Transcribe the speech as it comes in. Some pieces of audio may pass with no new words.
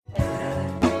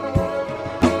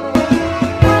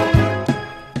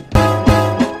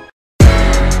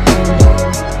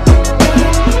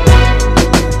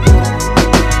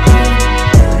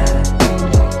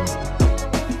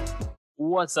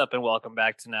What's up, and welcome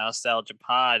back to Nostalgia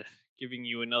Pod, giving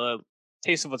you another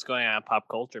taste of what's going on in pop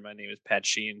culture. My name is Pat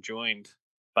Sheehan, joined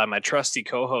by my trusty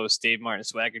co-host Dave Martin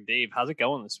Swagger. Dave, how's it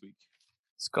going this week?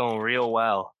 It's going real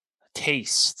well.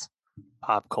 Taste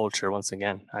pop culture once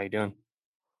again. How you doing?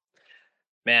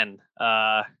 Man,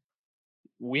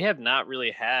 we have not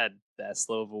really had that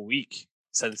slow of a week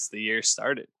since the year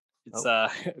started. It's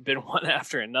been one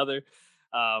after another.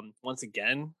 Once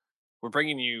again, we're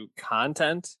bringing you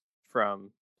content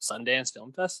from Sundance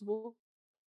Film Festival.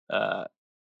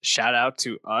 Shout out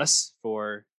to us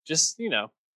for just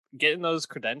getting those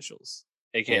credentials,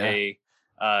 aka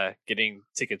getting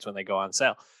tickets when they go on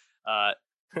sale.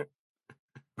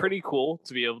 Pretty cool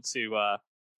to be able to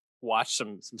watch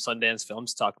some Sundance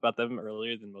films, talk about them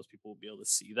earlier than most people will be able to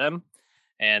see them,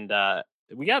 and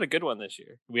we got a good one this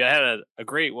year. We had a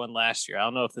great one last year. I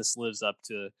don't know if this lives up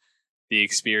to the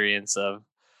experience of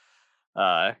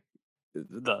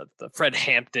the Fred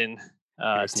Hampton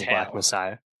Judas and the Black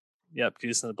Messiah. Yep,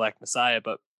 Judas and the Black Messiah.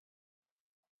 But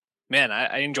man,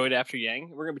 I enjoyed After Yang.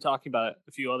 We're going to be talking about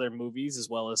a few other movies as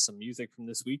well as some music from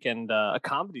this week and a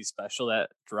comedy special that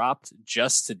dropped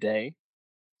just today.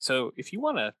 So if you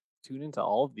want to tune into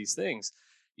all of these things,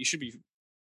 you should be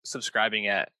subscribing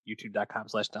at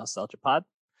youtube.com/nostalgiapod.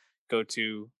 Go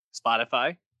to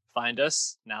Spotify, find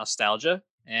us, Nostalgia,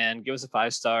 and give us a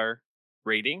 5-star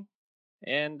rating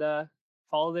and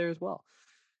follow there as well.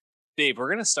 Dave, we're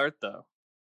going to start though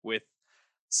with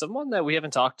someone that we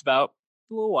haven't talked about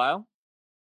in a little while.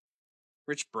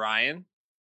 Rich Brian,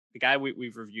 the guy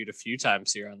we've reviewed a few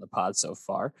times here on the pod so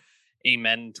far.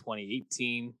 Amen in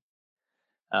 2018,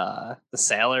 The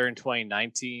Sailor in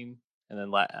 2019, and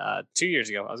then 2 years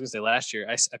ago, I was going to say last year.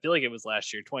 I feel like it was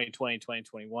last year, 2020,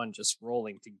 2021, just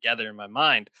rolling together in my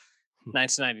mind.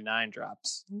 1999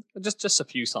 drops. Just a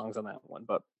few songs on that one,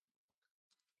 but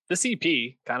this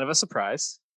EP, kind of a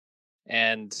surprise,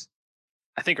 and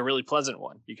I think a really pleasant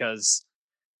one because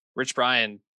Rich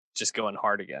Brian just going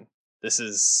hard again. This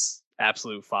is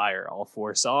absolute fire. All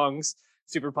 4 songs.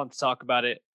 Super pumped to talk about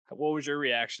it. What was your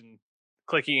reaction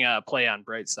clicking play on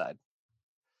Brightside?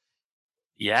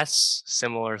 Yes,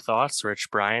 similar thoughts.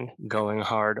 Rich Brian going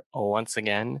hard once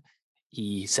again.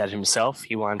 He said himself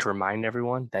he wanted to remind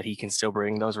everyone that he can still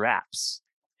bring those raps.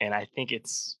 And I think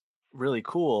it's really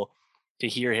cool to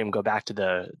hear him go back to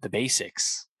the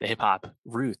basics, the hip hop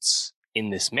roots in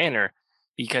this manner,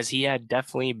 because he had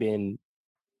definitely been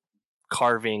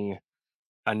carving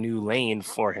a new lane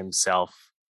for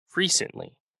himself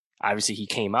recently. Obviously, he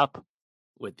came up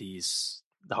with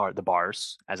the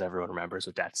bars, as everyone remembers,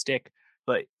 with that stick.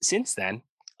 But since then,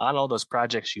 on all those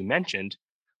projects you mentioned,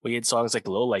 we had songs like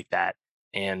Low Like That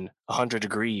and 100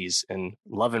 Degrees and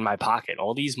Love in My Pocket,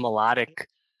 all these melodic,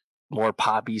 more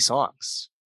poppy songs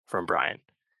from Brian.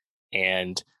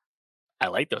 And I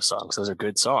like those songs. Those are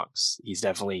good songs. He's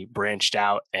definitely branched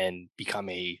out and become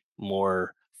a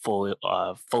more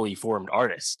fully formed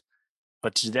artist.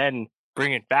 But to then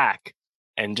bring it back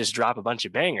and just drop a bunch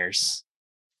of bangers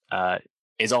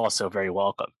is also very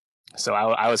welcome. So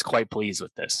I was quite pleased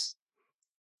with this.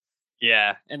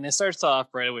 Yeah, and it starts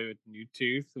off right away with New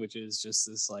Tooth, which is just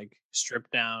this like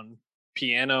stripped down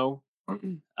piano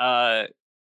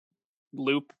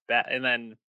loop, and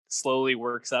then slowly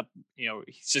works up.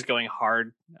 He's just going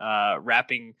hard,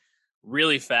 rapping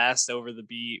really fast over the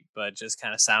beat, but just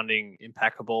kind of sounding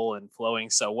impeccable and flowing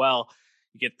so well.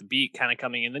 You get the beat kind of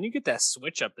coming in, then you get that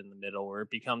switch up in the middle where it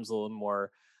becomes a little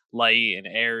more light and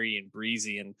airy and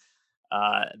breezy, and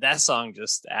that song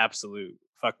just absolute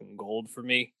fucking gold for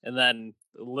me. And then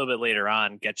a little bit later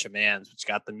on, Get Your Mans, which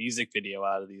got the music video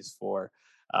out of these 4.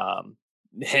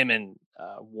 Him and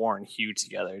Warren Hugh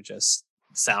together just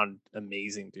sound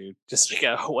amazing, dude. Just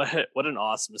what an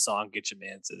awesome song Get Your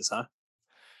Mans is, huh?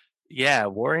 Yeah,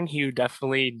 Warren Hugh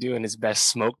definitely doing his best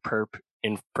Smoke Perp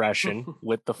impression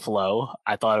with the flow.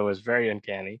 I thought it was very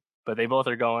uncanny, but they both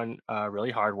are going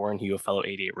really hard. Warren Hugh, a fellow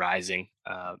 88 Rising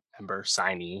member,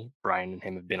 signee. Brian and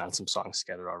him have been on some songs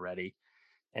together already.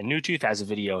 And New Tooth has a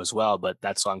video as well, but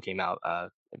that song came out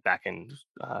back in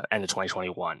end of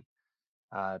 2021.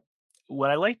 What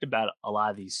I liked about a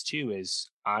lot of these too is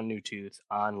on New Tooth,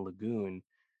 on Lagoon,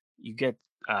 you get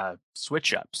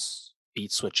switch ups,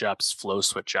 beat switch ups, flow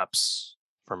switch ups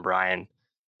from Brian.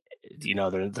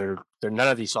 They're none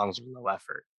of these songs are low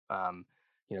effort.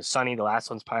 Sunny, the last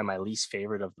one's probably my least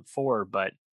favorite of the 4,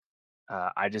 but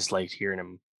I just liked hearing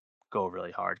him go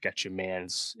really hard. Get Your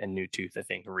Mans and New Tooth, I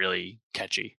think, really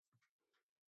catchy.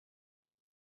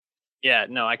 Yeah,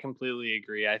 no, I completely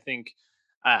agree. I think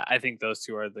I think those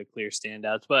two are the clear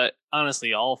standouts. But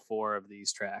honestly, all four of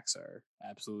these tracks are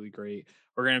absolutely great.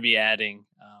 We're going to be adding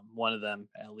one of them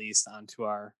at least onto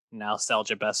our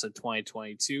Nostalgia Best of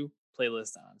 2022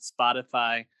 playlist on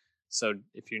Spotify. So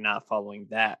if you're not following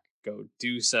that, go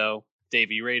do so.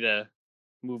 Dave, you ready to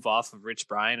move off of Rich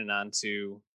Brian and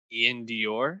onto Ian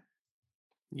Dior?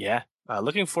 Yeah.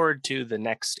 Looking forward to the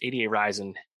next 88 Rise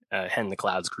and Hen the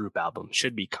Clouds group album.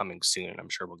 Should be coming soon. I'm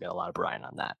sure we'll get a lot of Brian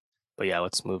on that. But yeah,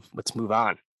 let's move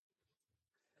on.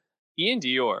 Ian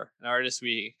Dior, an artist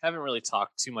we haven't really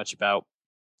talked too much about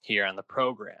here on the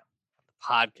program, the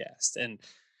podcast, and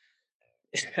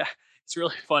it's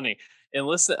really funny. And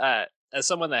listen, as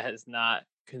someone that has not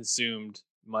consumed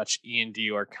much Ian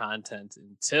Dior content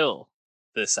until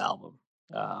this album,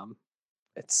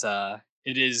 it's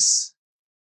it is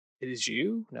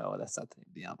you. No, that's not the name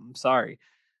of the album. Sorry,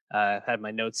 I had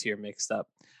my notes here mixed up.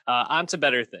 On to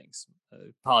better things.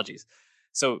 Apologies.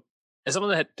 So, as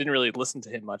someone that didn't really listen to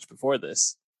him much before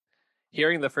this,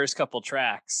 hearing the first couple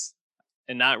tracks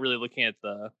and not really looking at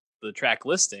the track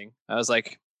listing, I was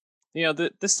like,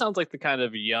 this sounds like the kind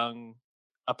of young,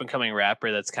 up and coming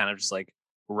rapper that's kind of just like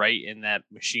right in that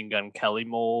Machine Gun Kelly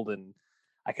mold, and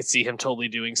I could see him totally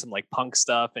doing some like punk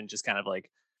stuff and just kind of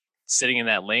like sitting in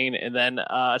that lane. And then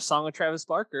a song with Travis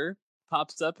Barker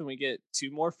pops up, and we get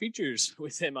two more features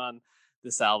with him on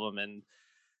this album, and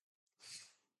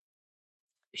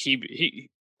he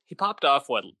popped off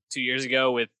 2 years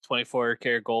ago with 24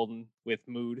 Karat Golden with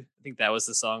Mood. I think that was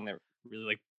the song that really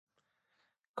like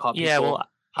caught people. Yeah, well,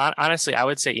 honestly, I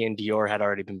would say Ian Dior had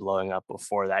already been blowing up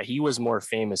before that. He was more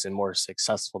famous and more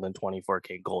successful than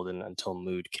 24K Golden until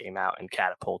Mood came out and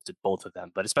catapulted both of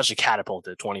them, but especially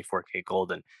catapulted 24K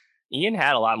Golden. Ian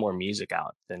had a lot more music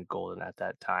out than Golden at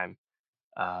that time.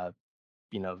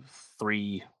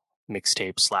 3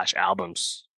 mixtapes /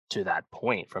 albums to that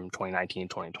point from 2019 and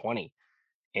 2020.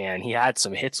 And he had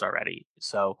some hits already.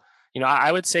 So,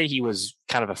 I would say he was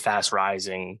kind of a fast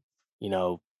rising,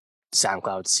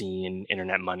 SoundCloud scene,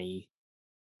 internet money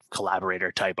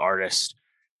collaborator type artist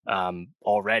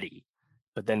already.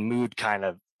 But then Mood kind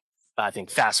of, I think,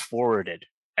 fast forwarded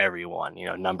everyone,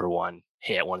 number one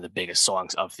hit, one of the biggest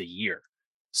songs of the year.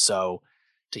 So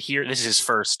to hear, this is his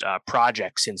first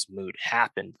project since Mood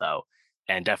happened, though,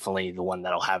 and definitely the one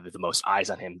that'll have the most eyes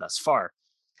on him thus far.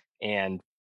 And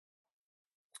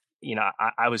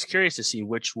I was curious to see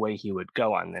which way he would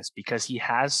go on this, because he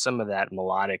has some of that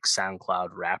melodic SoundCloud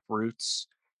rap roots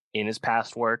in his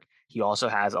past work. He also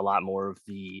has a lot more of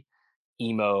the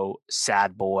emo,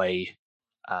 sad boy,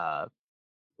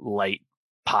 light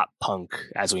pop punk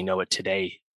as we know it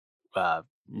today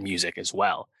music as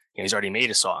well. He's already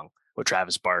made a song with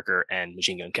Travis Barker and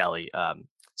Machine Gun Kelly,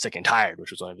 Sick and Tired,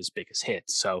 which was one of his biggest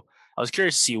hits. So I was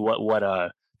curious to see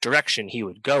what direction he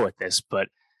would go with this, but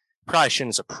probably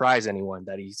shouldn't surprise anyone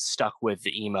that he's stuck with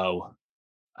the emo,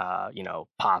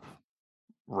 pop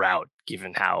route,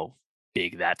 given how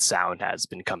big that sound has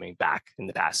been coming back in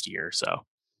the past year or so.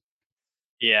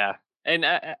 Yeah, and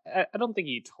I don't think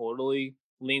he totally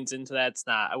leans into that. It's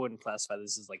not. I wouldn't classify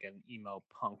this as like an emo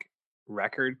punk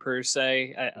record per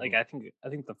se. I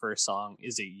think the first song,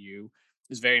 Is It You,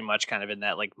 is very much kind of in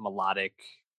that like melodic,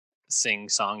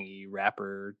 sing-songy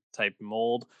rapper type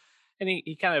mold, and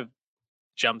he kind of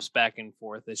jumps back and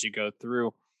forth as you go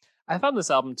through. I found this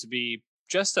album to be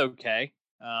just okay.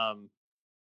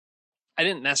 I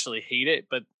didn't necessarily hate it,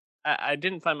 but I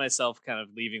didn't find myself kind of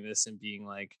leaving this and being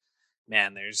like,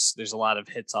 man, there's a lot of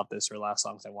hits off this or a lot of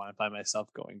songs I want to find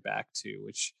myself going back to,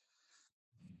 which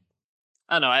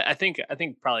I don't know. I think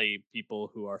probably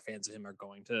people who are fans of him are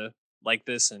going to like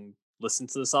this and listen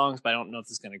to the songs, but I don't know if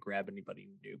this is going to grab anybody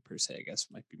new per se. I guess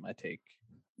might be my take.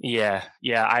 Yeah,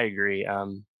 I agree.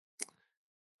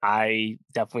 I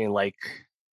definitely like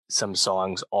some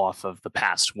songs off of the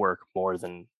past work more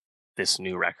than this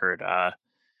new record. I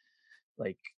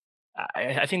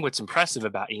think what's impressive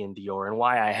about Ian Dior and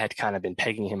why I had kind of been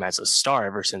pegging him as a star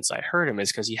ever since I heard him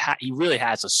is because he really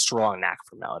has a strong knack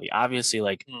for melody.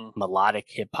 Obviously, melodic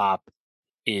hip hop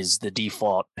is the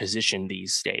default position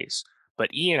these days,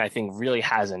 but Ian, I think, really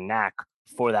has a knack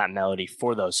for that melody,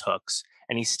 for those hooks,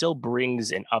 and he still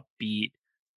brings an upbeat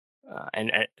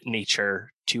and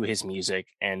nature to his music.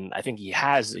 And I think he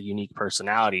has a unique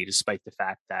personality, despite the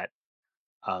fact that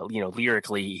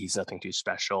lyrically he's nothing too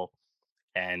special,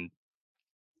 and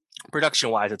production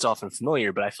wise it's often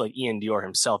familiar. But I feel like Ian Dior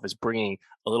himself is bringing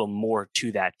a little more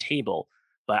to that table.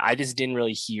 But I just didn't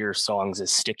really hear songs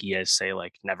as sticky as, say,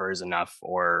 like Never Is Enough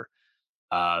or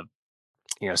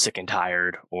Sick and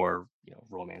Tired or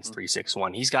Romance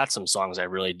 361. He's got some songs I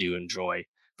really do enjoy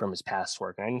from his past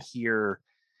work, and I didn't hear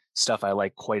stuff I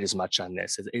like quite as much on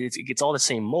this. It's all the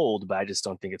same mold, but I just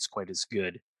don't think it's quite as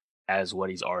good as what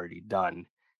he's already done.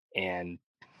 And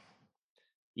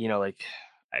like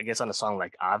I guess on a song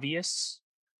like Obvious,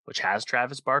 which has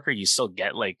Travis Barker, you still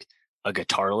get like a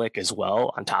guitar lick as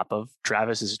well on top of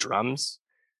Travis's drums.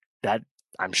 That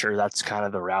I'm sure that's kind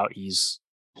of the route he's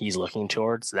looking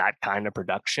towards, that kind of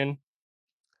production.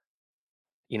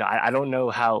 I don't know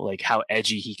how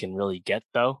edgy he can really get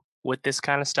though with this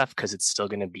kind of stuff, because it's still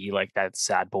going to be like that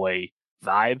sad boy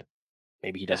vibe.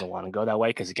 Maybe he doesn't want to go that way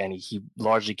because again, he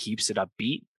largely keeps it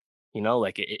upbeat.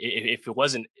 Like if it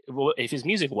wasn't, if his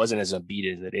music wasn't as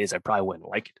upbeat as it is, I probably wouldn't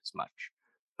like it as much.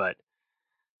 But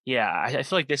yeah, I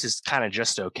feel like this is kind of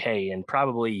just okay, and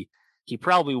he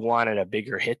probably wanted a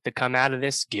bigger hit to come out of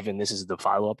this, given this is the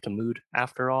follow up to Mood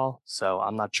after all. So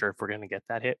I'm not sure if we're gonna get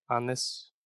that hit on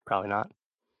this. Probably not.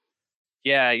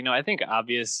 Yeah, I think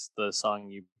Obvious, the song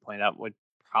you point out, would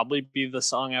probably be the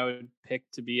song I would pick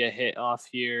to be a hit off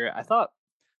here. I thought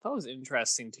it was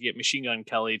interesting to get Machine Gun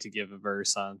Kelly to give a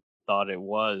verse on Thought It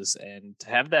Was, and to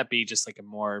have that be just like a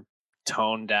more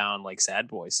toned down like sad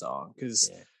boy song. Because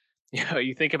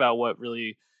you think about what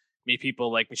really made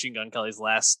people like Machine Gun Kelly's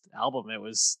last album, it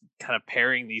was kind of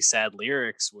pairing these sad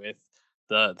lyrics with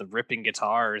the ripping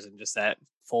guitars and just that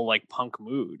full like punk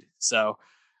mood. So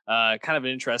kind of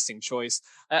an interesting choice.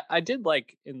 I did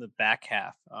like in the back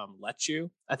half, "Let You."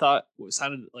 I thought it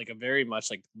sounded like a very much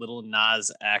like Little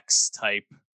Nas X type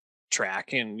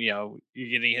track, and you're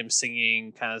getting him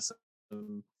singing kind of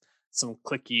some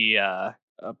clicky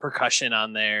percussion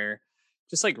on there,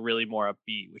 just like really more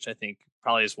upbeat, which I think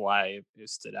probably is why it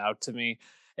stood out to me.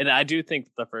 And I do think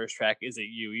that the first track, "Is It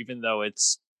You," even though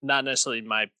it's not necessarily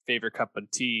my favorite cup of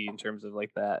tea in terms of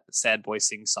like that sad boy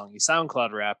sing songy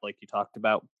SoundCloud rap like you talked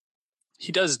about,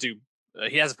 he does do.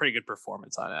 He has a pretty good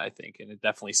performance on it, I think, and it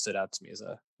definitely stood out to me as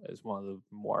one of the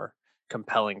more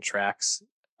compelling tracks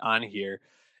on here.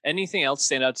 Anything else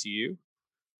stand out to you?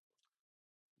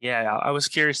 Yeah, I was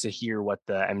curious to hear what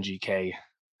the MGK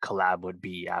collab would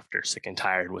be after Sick and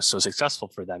Tired was so successful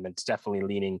for them. It's definitely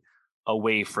leaning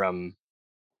away from,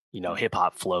 hip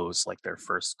hop flows like their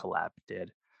first collab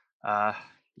did. Uh,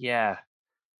 yeah,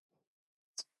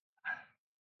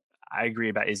 I agree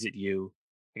about Is It You?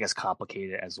 I guess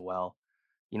complicated as well.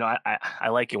 I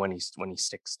like it when he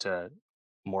sticks to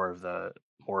more of the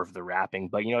more of the rapping,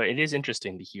 but it is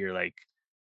interesting to hear like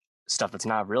stuff that's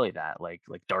not really that, like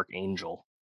Dark Angel,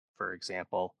 for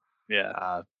example. Yeah.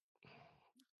 Uh,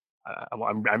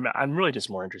 I'm really just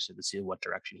more interested to see what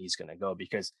direction he's going to go,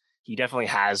 because he definitely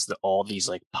has all these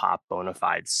like pop bona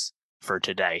fides for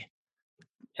today,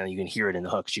 and you can hear it in the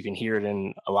hooks. You can hear it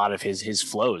in a lot of his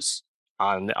flows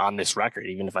on this record.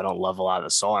 Even if I don't love a lot of the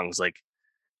songs, like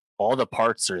all the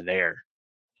parts are there,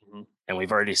 Mhm. and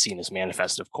we've already seen this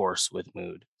manifest, of course, with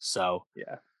Mood. So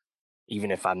Yeah. even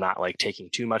if I'm not like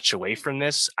taking too much away from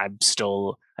this, I'm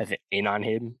still, I think, in on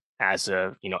him as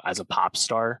a pop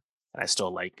star. And I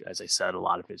still like, as I said, a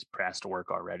lot of his past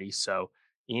work already. So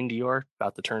Ian Dior,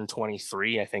 about to turn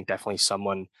 23, I think definitely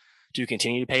someone to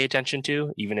continue to pay attention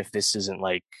to, even if this isn't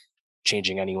like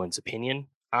changing anyone's opinion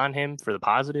on him for the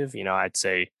positive. I'd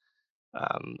say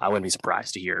I wouldn't be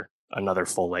surprised to hear another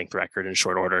full length record in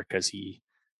short order, because he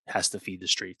has to feed the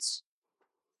streets.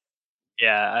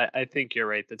 Yeah, I think you're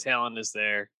right. The talent is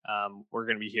there. We're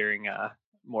going to be hearing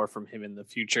more from him in the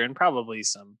future, and probably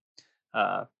some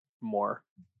uh, more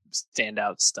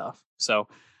standout stuff. So,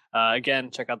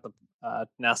 again, check out the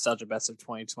Nostalgia Best of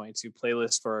 2022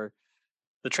 playlist for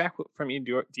the track from Ian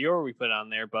Dior we put on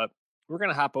there. But we're going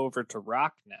to hop over to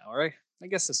rock now, right? I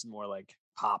guess this is more like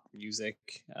pop music,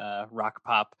 rock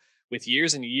pop with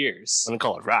Years and Years. I'm gonna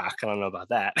call it rock. I don't know about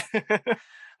that.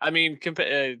 I mean,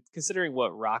 considering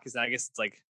what rock is now, I guess it's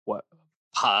like what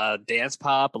dance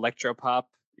pop, electro pop,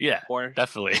 Yeah, more.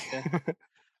 definitely. Yeah.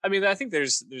 I mean, I think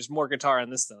there's more guitar on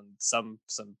this than some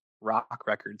rock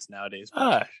records nowadays.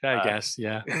 But, I guess,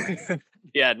 yeah.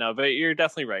 yeah, no, but you're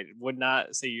definitely right. Would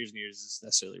not say Years and Years is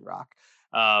necessarily rock.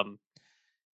 Um,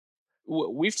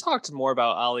 we've talked more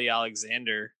about Ali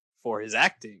Alexander for his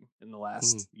acting in the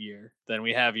last year than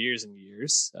we have Years and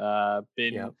Years.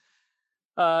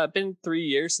 Been 3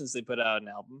 years since they put out an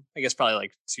album. I guess probably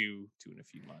like two and a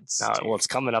few months. Well, it's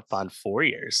coming up on 4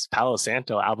 years. Palo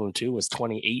Santo album 2 was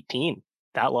 2018.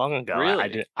 That long ago.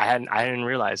 Really? I didn't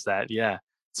realize that. Yeah.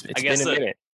 It's been a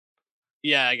minute.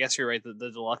 Yeah, I guess you're right.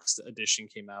 The deluxe edition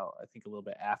came out, I think, a little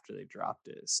bit after they dropped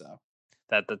it. So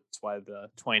that's why the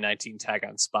 2019 tag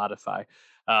on Spotify.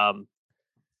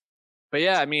 But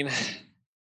yeah, I mean,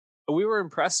 we were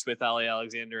impressed with Ali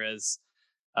Alexander as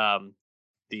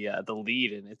the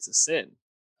lead in "It's a Sin,"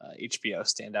 HBO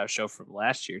standout show from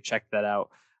last year. Check that out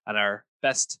on our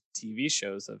best TV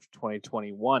shows of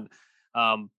 2021.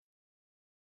 Um,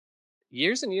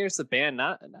 Years and Years, the band,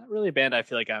 not really a band I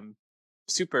feel like I'm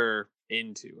super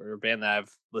into, or a band that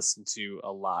I've listened to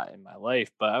a lot in my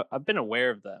life, but I've been aware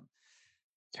of them.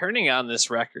 Turning on this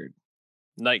record,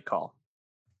 Night Call.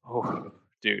 Oh,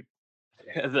 dude,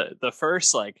 the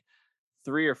first like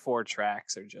 3 or 4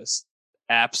 tracks are just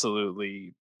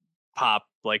absolutely pop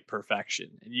like perfection,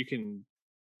 and you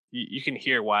can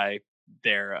hear why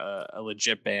they're a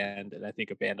legit band, and I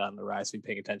think a band on the rise to be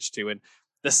paying attention to. And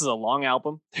this is a long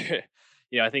album.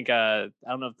 I think I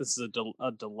don't know if this is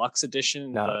a deluxe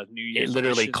edition, No, the New it Year's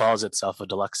literally edition. calls itself a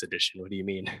deluxe edition. What do you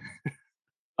mean?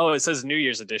 Oh, it says New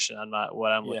Year's edition. I'm not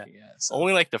what I'm Yeah. looking at. So.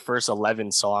 Only like the first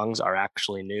 11 songs are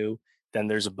actually new. Then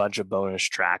there's a bunch of bonus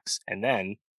tracks. And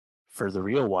then for the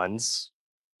real ones,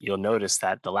 you'll notice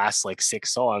that the last like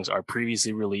 6 songs are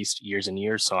previously released Years and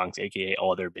Years songs, aka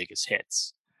all their biggest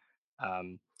hits.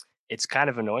 Um, it's kind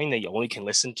of annoying that you only can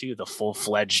listen to the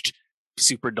full-fledged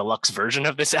super deluxe version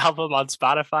of this album on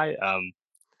Spotify.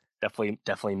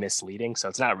 Definitely misleading. So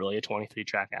it's not really a 23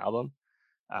 track album.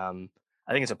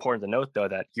 I think it's important to note, though,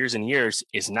 that Years and Years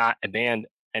is not a band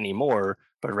anymore,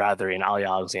 but rather an Ali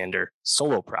Alexander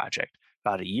solo project.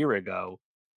 About a year ago,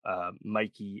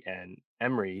 Mikey and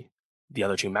Emery, the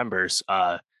other 2 members,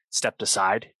 stepped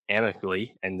aside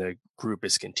amicably, and the group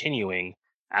is continuing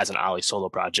as an Ali solo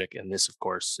project. And this, of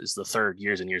course, is the 3rd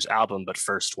Years and Years album, but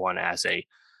first one as a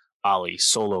Ali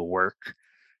solo work.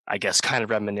 I guess kind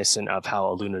of reminiscent of how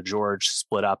Aluna George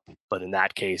split up, but in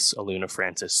that case, Aluna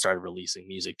Francis started releasing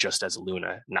music just as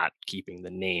Aluna, not keeping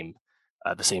the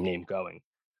same name going.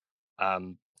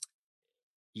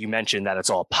 You mentioned that it's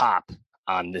all pop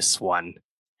on this one,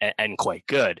 and quite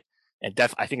good. And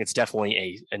I think it's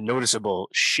definitely a noticeable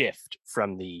shift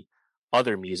from the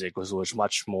other music, was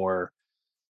much more,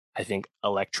 I think,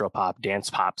 electro pop, dance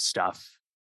pop stuff.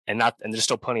 And there's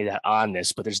still plenty of that on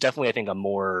this, but there's definitely, I think, a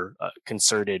more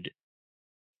concerted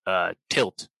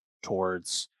tilt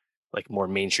towards like more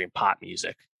mainstream pop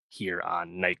music here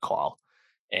on Night Call,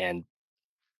 and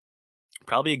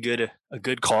probably a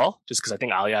good call, just because I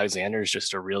think Ali Alexander is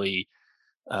just a really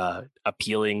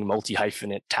appealing, multi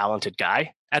hyphenate, talented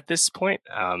guy at this point.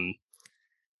 On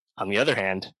the other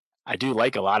hand, I do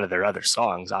like a lot of their other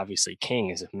songs. Obviously, King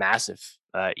is a massive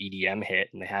EDM hit,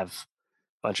 and they have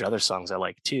a bunch of other songs I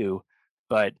like too.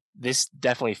 But this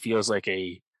definitely feels like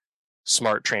a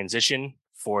smart transition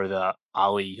for the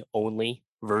Ali only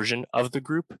version of the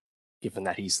group, given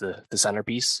that he's the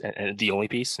centerpiece and the only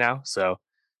piece now. So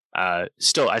I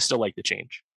still like the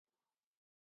change.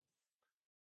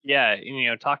 Yeah,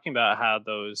 talking about how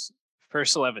those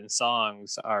first 11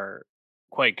 songs are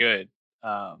quite good.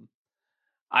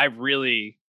 I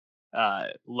really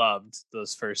loved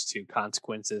those first 2,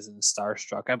 Consequences and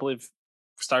Starstruck. I believe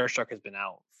Starstruck has been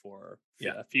out for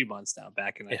a few months now,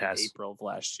 back in April of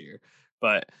last year.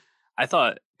 But I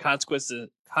thought Consequences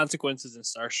and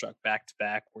Starstruck back to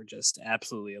back were just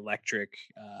absolutely electric,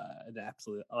 an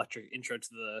absolute electric intro to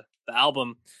the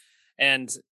album.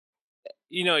 And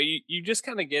you just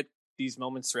kind of get these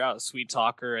moments throughout. Sweet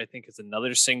Talker, I think, is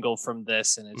another single from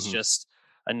this, and it's just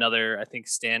another, I think,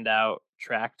 standout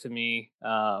track to me.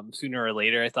 Sooner or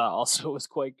Later, I thought also was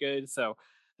quite good. So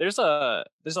there's a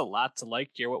lot to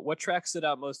like here. What track stood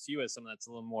out most to you as someone that's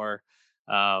a little more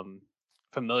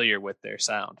familiar with their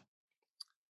sound?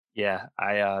 Yeah,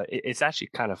 it's actually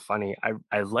kind of funny.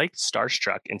 I liked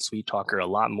Starstruck and Sweet Talker a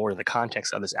lot more in the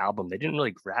context of this album. They didn't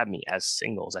really grab me as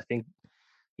singles. I think,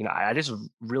 I just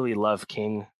really love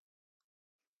King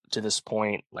to this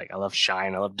point. Like, I love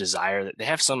Shine, I love Desire. They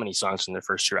have so many songs from their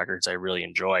first 2 records I really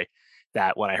enjoy,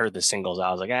 that when I heard the singles, I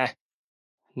was like,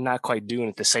 not quite doing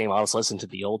it the same. I'll just listen to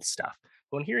the old stuff.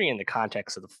 But when hearing in the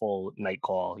context of the full Night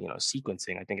Call,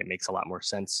 sequencing, I think it makes a lot more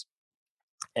sense.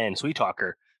 And Sweet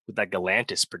Talker, with that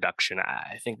Galantis production,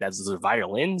 I think that's the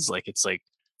violins. Like, it's like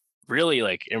really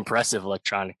like impressive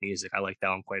electronic music. I like that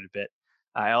one quite a bit.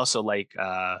 I also like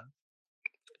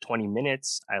 20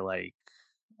 Minutes. I like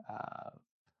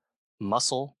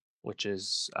Muscle, which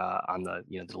is on the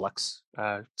the deluxe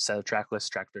set of track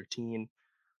list, track 13.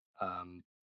 I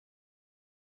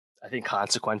think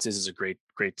Consequences is a great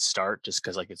start, just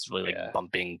because like it's really like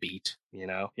bumping beat.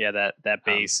 Yeah, that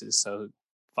bass is so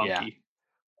funky.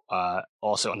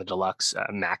 Also on the deluxe,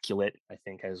 Immaculate, I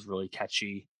think, has really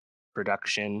catchy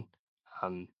production.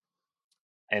 And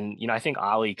I think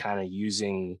Ali kind of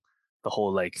using the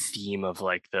whole like theme of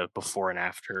like the before and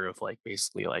after of like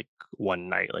basically like one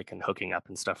night, like, and hooking up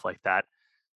and stuff like that.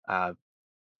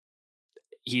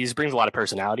 He brings a lot of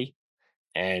personality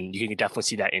And you can definitely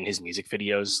see that in his music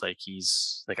videos. Like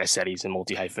like I said, he's a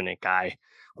multi-hyphenate guy.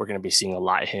 We're going to be seeing a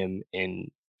lot of him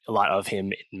in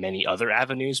many other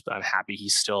avenues, but I'm happy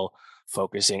he's still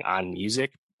focusing on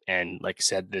music. And like I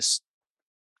said, this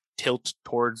tilt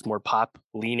towards more pop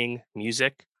leaning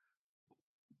music,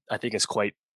 I think is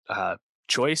quite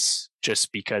choice,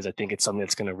 just because I think it's something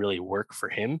that's going to really work for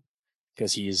him,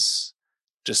 because he's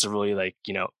just a really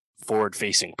forward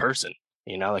facing person,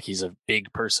 like he's a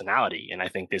big personality. And I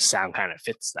think this sound kind of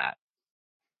fits that.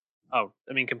 Oh,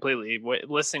 I mean, completely.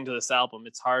 Listening to this album,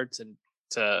 it's hard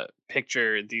to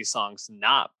picture these songs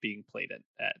not being played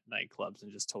at nightclubs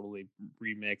and just totally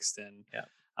remixed. And yeah,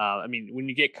 I mean, when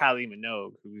you get Kylie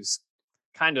Minogue, who's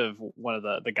kind of one of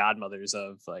the godmothers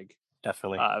of like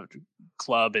definitely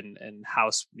club and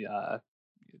house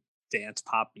dance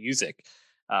pop music,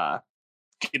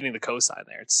 getting the cosign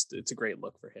there, it's a great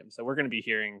look for him. So we're going to be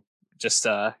hearing just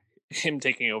him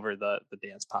taking over the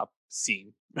dance pop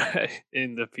scene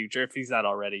in the future if he's not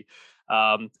already.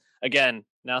 Again,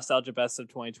 Nostalgia Best of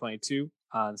 2022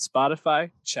 on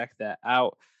Spotify. Check that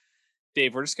out.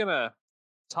 Dave, we're just gonna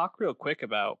talk real quick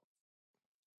about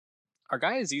our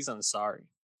guy Aziz Ansari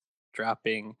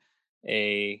dropping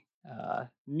a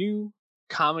new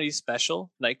comedy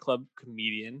special, Nightclub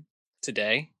Comedian,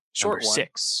 today. Short Number one.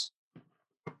 6.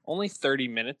 Only 30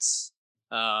 minutes.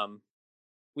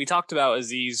 We talked about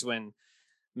Aziz when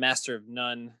Master of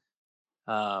None,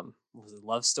 was it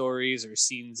Love Stories or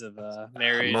Scenes of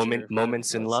Marriage?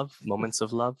 Moments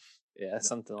of Love. Yeah,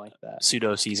 something like that.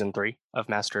 Pseudo season 3 of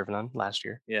Master of None last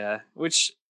year. Yeah,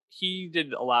 which he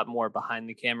did a lot more behind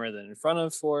the camera than in front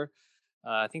of for.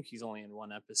 I think he's only in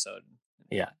one episode.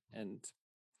 Yeah. And,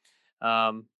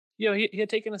 he had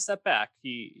taken a step back.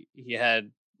 He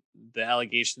had the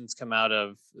allegations come out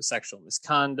of sexual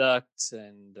misconduct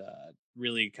and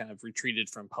really kind of retreated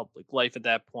from public life at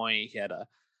that point. He had a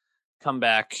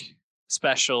comeback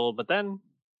special, but then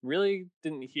really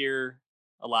didn't hear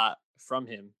a lot from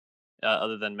him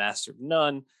other than Master of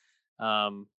None.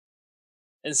 And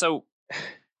so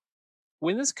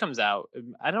when this comes out,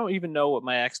 I don't even know what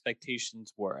my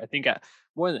expectations were. I think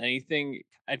more than anything,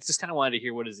 I just kind of wanted to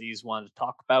hear what Aziz wanted to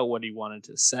talk about, what he wanted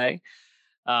to say.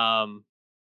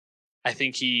 I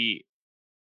think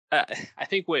I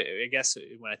guess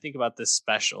when I think about this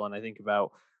special and I think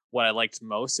about what I liked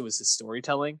most, it was his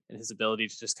storytelling and his ability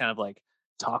to just kind of like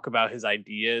talk about his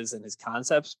ideas and his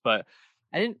concepts. But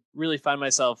I didn't really find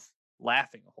myself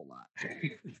laughing a whole lot.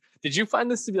 Did you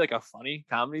find this to be like a funny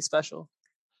comedy special?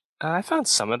 I found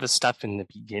some of the stuff in the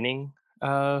beginning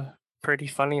pretty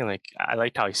funny. Like I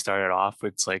liked how he started off.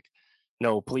 It's like,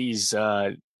 no, please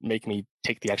make me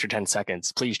take the extra 10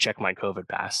 seconds. Please check my COVID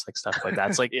pass, like stuff like that.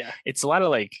 It's like, yeah, it's a lot of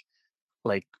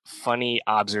like funny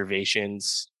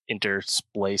observations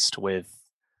interspliced with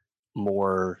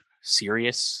more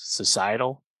serious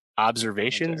societal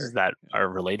observations that are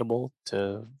relatable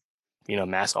to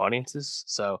mass audiences.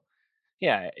 So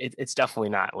yeah, it's definitely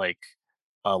not like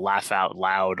a laugh out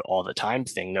loud all the time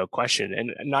thing, no question.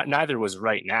 And neither was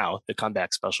Right Now, the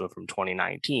comeback special from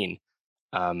 2019.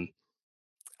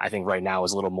 I think Right Now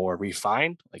was a little more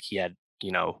refined. Like he had,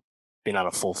 been on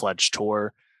a full-fledged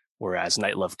tour, whereas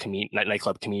Nightclub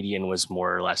Comedian was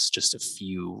more or less just a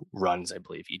few runs, I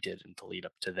believe he did in the lead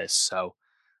up to this. So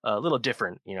a little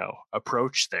different,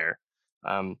 approach there.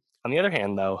 On the other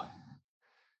hand, though,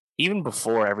 even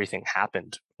before everything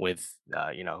happened with,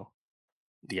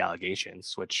 the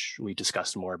allegations, which we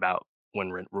discussed more about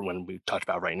when we talked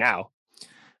about Right Now,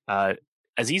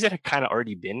 Aziz had kind of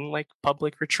already been like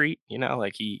public retreat,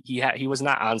 like he was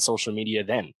not on social media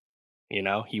then,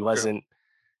 he wasn't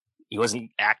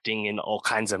acting in all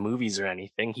kinds of movies or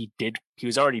anything. He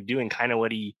was already doing kind of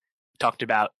what he talked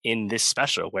about in this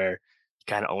special, where he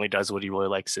kind of only does what he really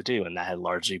likes to do, and that had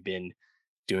largely been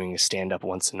doing a stand up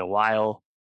once in a while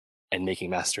and making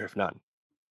Master of None,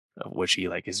 which he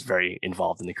is very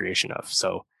involved in the creation of.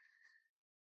 So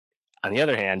on the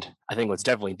other hand, I think what's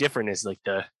definitely different is like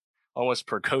the almost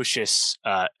precocious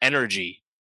energy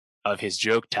of his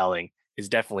joke telling is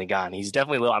definitely gone. He's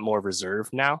definitely a lot more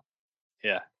reserved now.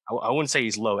 Yeah. I wouldn't say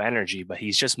he's low energy, but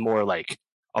he's just more like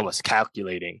almost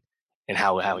calculating in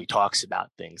how he talks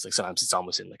about things. Like sometimes it's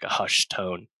almost in like a hushed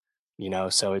tone,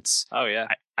 so it's, oh yeah,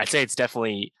 I'd say it's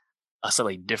definitely a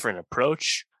slightly different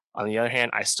approach. On the other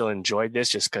hand, I still enjoyed this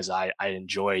just because I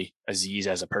enjoy Aziz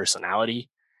as a personality.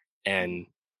 And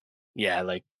yeah,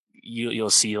 like you'll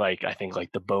see I think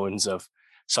the bones of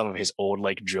some of his old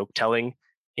joke telling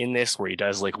in this, where he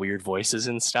does weird voices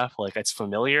and stuff. It's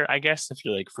familiar, I guess, if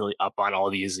you're really up on all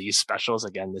the Aziz specials.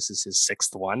 Again, this is his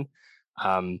 6th one.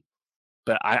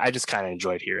 But I just kind of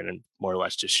enjoyed hearing him more or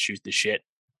less just shoot the shit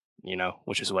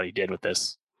which is what he did with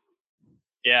this.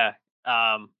 Yeah.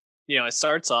 It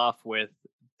starts off with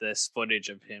this footage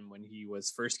of him when he was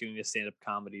first getting into stand-up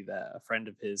comedy that a friend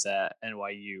of his at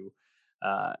NYU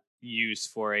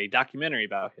used for a documentary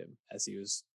about him as he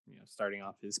was, starting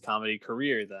off his comedy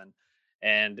career then.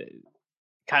 And it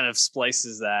kind of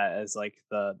splices that as like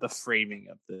the framing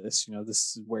of this,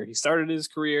 this is where he started his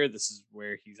career, this is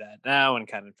where he's at now, and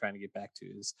kind of trying to get back to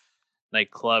his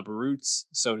nightclub roots,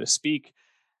 so to speak.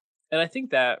 And I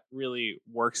think that really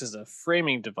works as a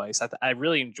framing device. I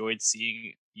really enjoyed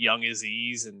seeing young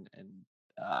Aziz and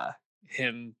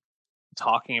him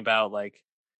talking about like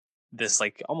this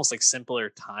like almost like simpler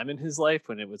time in his life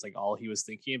when it was like all he was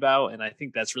thinking about. And I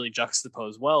think that's really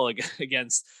juxtaposed well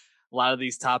against a lot of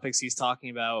these topics he's talking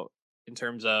about in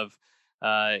terms of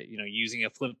using a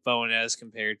flip phone as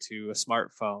compared to a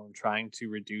smartphone, trying to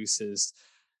reduce his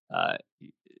uh,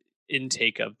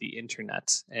 intake of the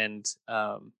internet, and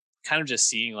kind of just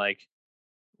seeing like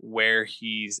where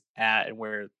he's at and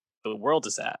where the world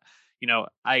is at.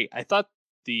 I thought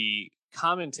the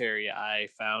commentary I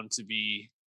found to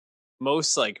be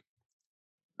most like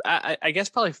I guess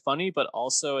probably funny, but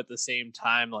also at the same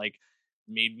time like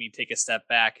made me take a step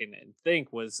back and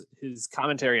think was his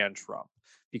commentary on Trump,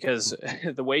 because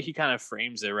the way he kind of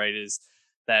frames it, right, is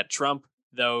that Trump,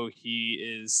 though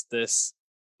he is this,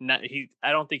 not he,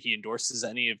 I don't think he endorses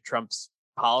any of Trump's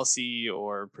policy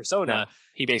or persona. No,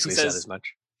 he basically said as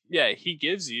much. Yeah, he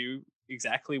gives you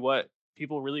exactly what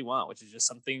people really want, which is just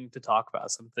something to talk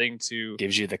about, something to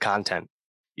gives you the content.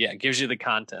 Yeah, it gives you the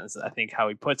content, is I think how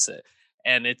he puts it.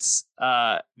 And it's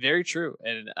very true.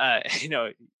 And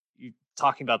you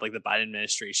talking about like the Biden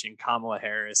administration, Kamala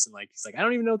Harris, and like he's like, I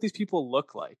don't even know what these people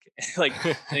look like. Like,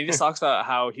 and he just talks about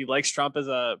how he likes Trump as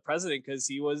a president because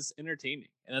he was entertaining.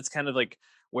 And that's kind of like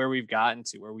where we've gotten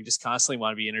to, where we just constantly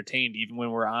want to be entertained, even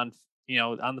when we're on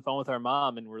the phone with our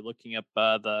mom and we're looking up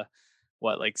the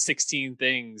 16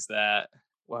 things that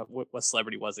what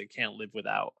celebrity was it can't live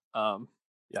without.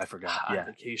 Yeah, I forgot. Yeah,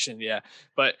 vacation. Yeah,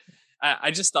 but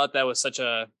I just thought that was such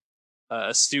a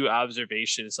astute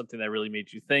observation, something that really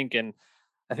made you think. And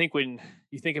I think when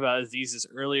you think about Aziz's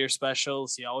earlier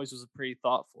specials, he always was a pretty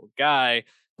thoughtful guy.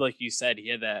 But like you said, he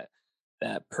had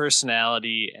that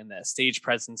personality and that stage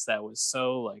presence that was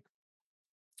so like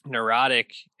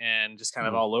neurotic and just kind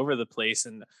of all over the place,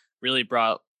 and really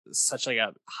brought such like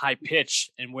a high pitch.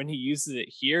 And when he uses it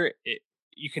here,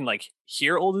 you can like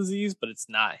hear old Aziz, but it's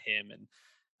not him. And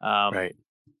right,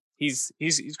 he's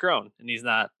grown, and he's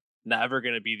not ever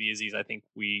going to be the Aziz I think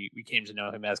we came to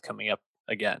know him as coming up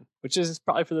again, which is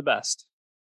probably for the best.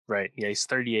 Right. Yeah, he's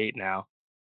 38 now,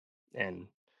 and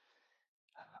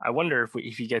I wonder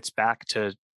if he gets back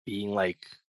to being like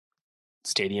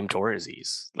stadium tour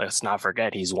Aziz. Let's not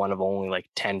forget he's one of only like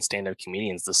 10 stand-up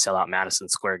comedians to sell out Madison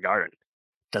Square Garden.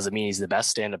 Doesn't mean he's the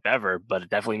best stand-up ever, but it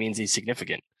definitely means he's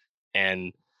significant,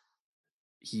 and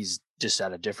he's just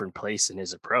at a different place in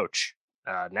his approach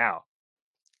now.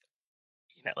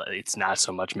 It's not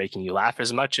so much making you laugh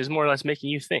as much as more or less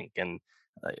making you think. And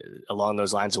along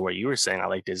those lines of what you were saying, I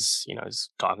liked his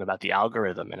talking about the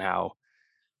algorithm and how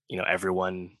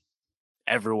everyone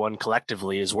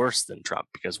collectively is worse than Trump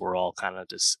because we're all kind of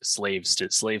just slaves to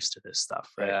this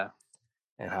stuff, right? Yeah.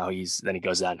 And how he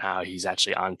goes out and how he's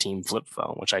actually on team flip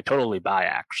phone, which I totally buy,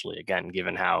 actually, again,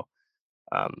 given how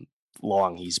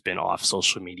long he's been off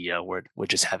social media, where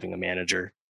just having a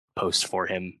manager post for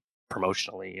him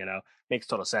promotionally, makes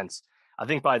total sense. I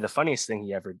think probably the funniest thing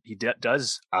he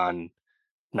does on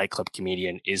Nightclub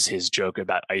Comedian is his joke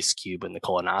about Ice Cube and the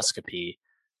colonoscopy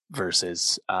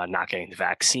versus not getting the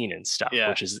vaccine and stuff,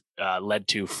 which is led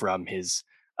to from his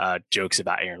jokes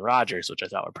about Aaron Rodgers, which I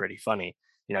thought were pretty funny.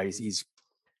 He's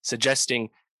suggesting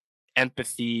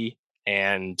empathy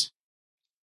and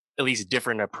at least a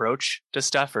different approach to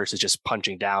stuff versus just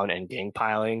punching down and gang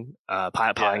piling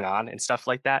on and stuff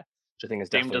like that, which I think is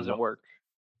definitely doesn't work.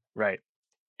 Right.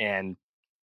 And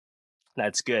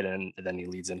that's good. And then he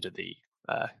leads into the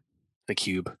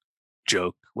Cube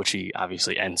joke, which he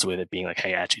obviously ends with it being like,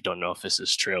 hey, I actually don't know if this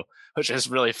is true, which is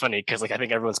really funny because like I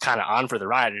think everyone's kind of on for the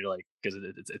ride. You're like, because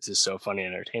it's just so funny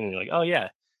and entertaining. You're like, oh yeah.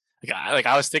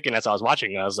 I was thinking as I was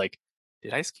watching, I was like,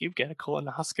 did Ice Cube get a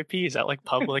colonoscopy? Is that like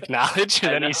public knowledge?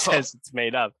 And then he says it's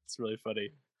made up. It's really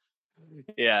funny.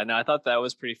 Yeah, no, I thought that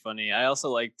was pretty funny. I also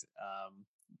liked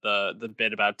the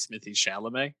bit about Timothy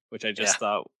Chalamet, which I just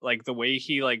thought like the way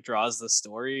he like draws the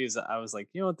stories. I was like,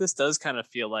 this does kind of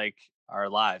feel like our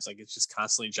lives. Like it's just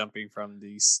constantly jumping from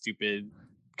the stupid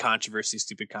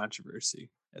controversy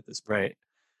at this point. Right.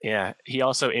 Yeah. He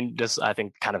also does, I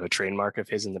think, kind of a trademark of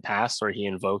his in the past where he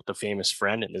invoked a famous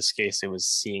friend. In this case, it was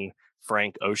seeing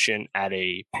Frank Ocean at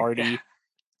a party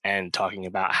and talking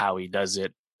about how he does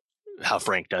it, how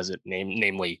Frank does it,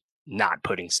 namely not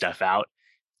putting stuff out,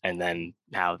 and then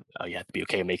how you have to be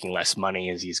okay making less money.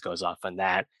 Aziz goes off on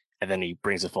that, and then he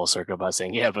brings a full circle by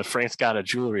saying, "Yeah, but Frank's got a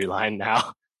jewelry line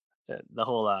now." The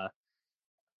whole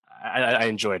I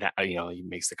enjoyed how, he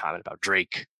makes the comment about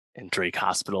Drake and Drake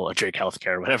Hospital or Drake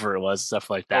Healthcare, whatever it was, stuff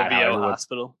like that. OVO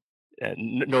Hospital.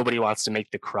 Nobody wants to make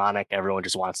the Chronic. Everyone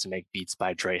just wants to make Beats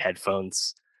by Dre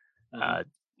headphones.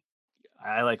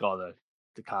 I like all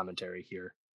the commentary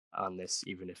here on this,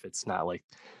 even if it's not like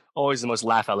always the most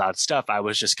laugh out loud stuff. I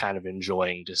was just kind of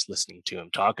enjoying just listening to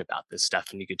him talk about this stuff,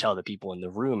 and you could tell the people in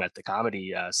the room at the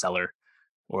Comedy Cellar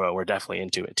were definitely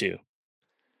into it too.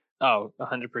 Oh,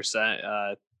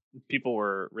 100%. People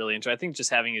were really into it. I think just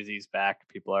having Aziz back,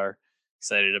 people are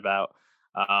excited about.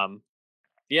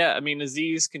 Yeah, I mean,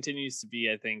 Aziz continues to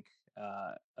be, I think,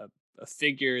 a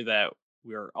figure that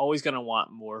we're always going to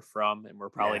want more from, and we're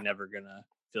probably never going to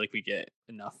feel like we get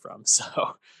enough from.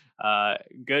 So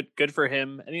good for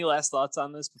him. Any last thoughts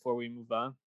on this before we move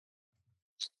on?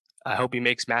 I hope he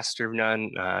makes Master of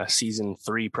None season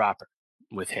 3 proper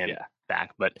with him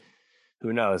back. But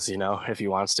who knows, if he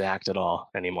wants to act at all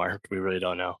anymore. We really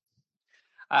don't know.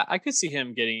 I could see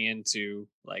him getting into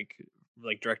like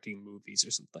directing movies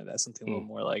or something like that, something a little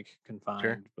more like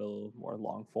confined, a little more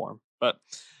long form. But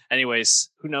anyways,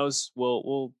 who knows?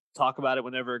 We'll talk about it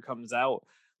whenever it comes out.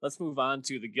 Let's move on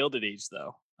to The Gilded Age,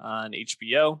 though, on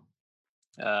HBO.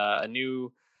 A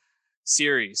new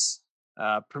series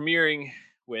premiering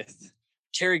with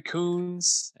Carrie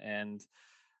Coons and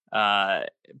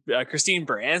Christine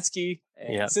Baranski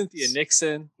and Cynthia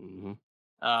Nixon. Mm-hmm.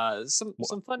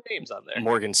 Some fun names on there.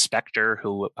 Morgan Spector,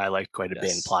 who I liked quite a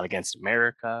bit in Plot Against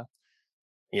America.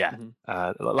 Yeah,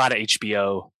 a lot of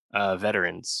HBO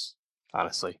veterans,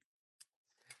 honestly.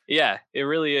 Yeah, it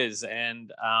really is.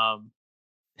 And I'm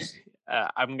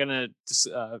gonna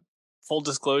full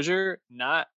disclosure,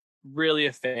 not really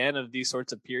a fan of these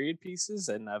sorts of period pieces,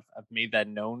 and I've made that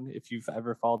known if you've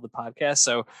ever followed the podcast.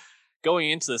 So going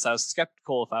into this, I was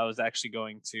skeptical if I was actually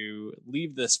going to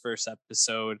leave this first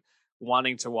episode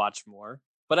wanting to watch more,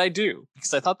 but I do,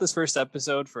 because I thought this first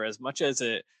episode, for as much as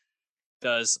it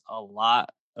does a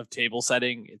lot of table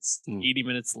setting, it's 80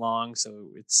 minutes long, so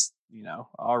it's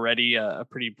already a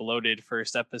pretty bloated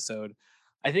first episode.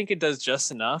 I think it does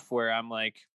just enough where I'm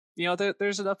like,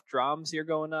 there's enough dramas here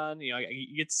going on. You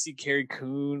get to see Carrie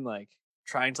Coon like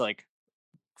trying to like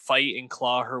fight and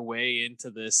claw her way into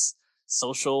this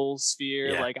social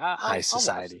sphere, like high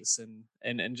society,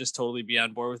 and just totally be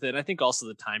on board with it. And I think also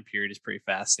the time period is pretty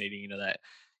fascinating. That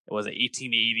it was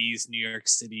 1880s New York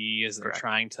City as they're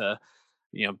trying to,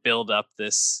 build up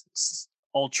this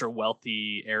ultra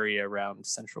wealthy area around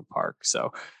Central Park.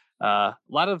 So a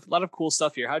lot of cool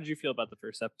stuff here. How did you feel about the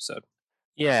first episode?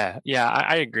 Yeah,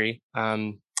 I agree.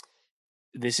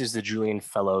 This is the Julian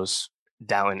Fellowes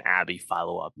Downton Abbey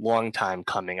follow-up. Long time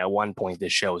coming. At one point,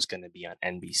 this show is going to be on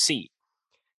NBC.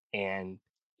 And,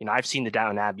 I've seen the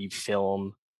Downton Abbey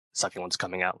film. The second one's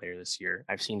coming out later this year.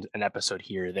 I've seen an episode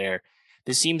here or there.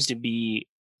 This seems to be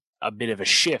a bit of a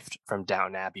shift from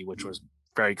Downton Abbey, which was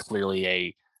very clearly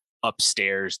a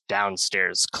upstairs,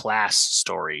 downstairs class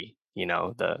story.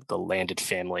 The landed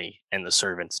family and the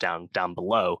servants down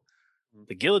below.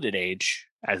 The Gilded Age,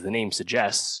 as the name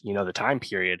suggests, the time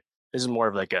period, this is more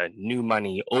of like a new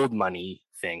money, old money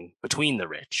thing between the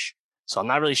rich. So I'm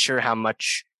not really sure how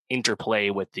much interplay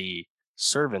with the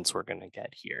servants we're going to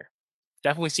get here.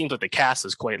 Definitely seems like the cast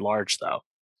is quite large, though.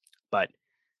 But,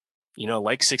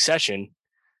 like Succession,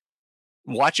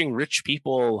 watching rich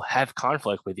people have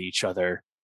conflict with each other,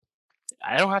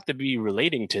 I don't have to be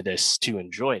relating to this to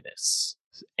enjoy this.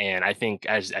 And I think,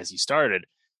 as you started,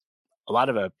 a lot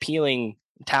of appealing,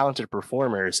 talented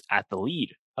performers at the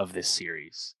lead of this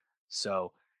series.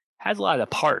 So has a lot of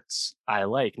parts I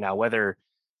like. Now, whether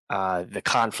the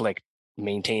conflict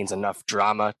maintains enough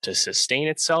drama to sustain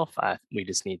itself, we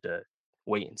just need to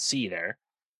wait and see there.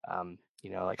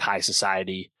 Like high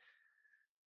society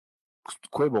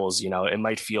quibbles, it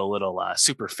might feel a little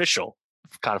superficial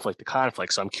conflict to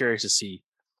conflict. So I'm curious to see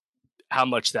how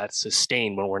much that's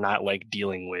sustained when we're not like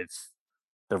dealing with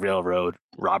the railroad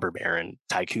robber baron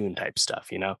tycoon type stuff,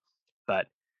 but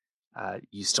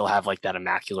you still have like that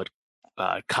immaculate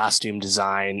costume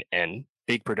design and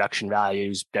big production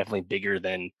values, definitely bigger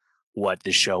than what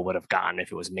this show would have gotten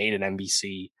if it was made at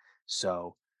NBC.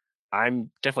 So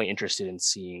I'm definitely interested in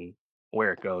seeing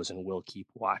where it goes, and will keep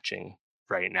watching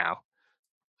right now.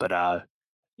 But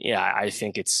I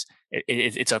think it's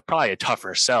probably a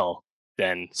tougher sell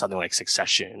than something like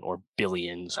Succession or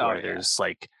Billions, where there's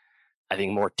like I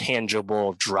think, more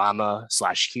tangible drama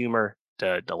 / humor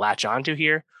to latch onto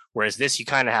here. Whereas this, you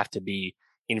kind of have to be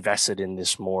invested in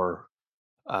this more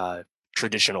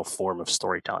traditional form of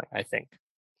storytelling, I think,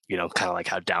 kind of like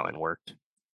how Downton worked.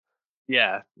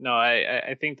 Yeah, no,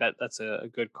 I think that that's a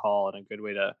good call and a good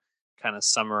way to kind of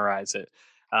summarize it.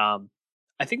 Um,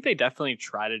 I think they definitely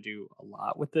try to do a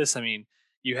lot with this. I mean,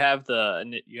 you have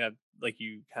like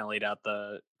you kind of laid out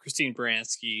the Christine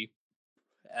Baranski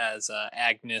as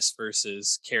Agnes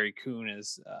versus Carrie Coon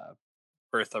as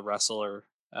Bertha Russell, or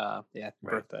yeah,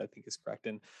 Right. Bertha I think is correct,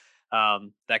 and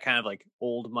that kind of like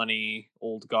old money,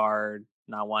 old guard,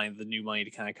 not wanting the new money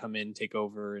to kind of come in, take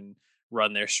over, and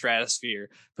run their stratosphere.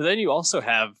 But then you also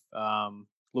have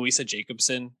Louisa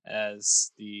Jacobson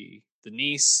as the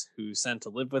niece who's sent to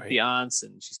live with Right. the aunts,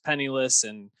 and she's penniless,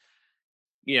 and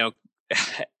you know.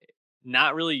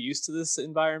 Not really used to this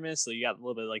environment, so you got a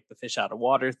little bit like the fish out of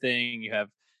water thing. You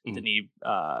have Mhm. Denise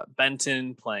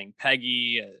Benton playing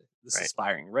Peggy, this Right.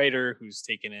 aspiring writer who's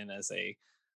taken in as a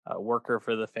worker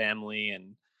for the family,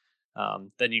 and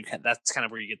then that's kind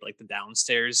of where you get like the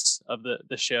downstairs of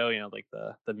the show, like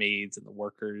the maids and the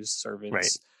workers, Right.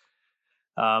 servants,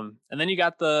 and then you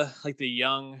got the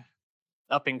young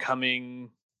up and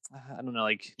coming, I don't know,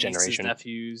 like nieces, Generation.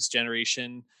 nephews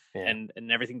generation, Yeah.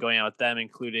 and everything going on with them,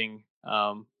 including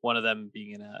one of them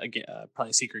being in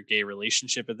probably secret gay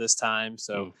relationship at this time.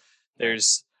 So Mm. Right.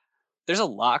 there's there's a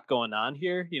lot going on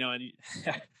here, and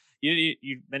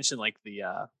you mentioned like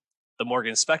the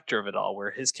Morgan Spector of it all,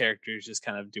 where his character is just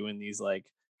kind of doing these like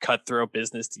cutthroat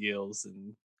business deals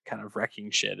and kind of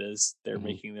wrecking shit as they're Hmm.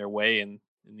 making their way in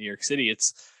New York City.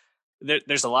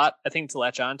 There's a lot I think to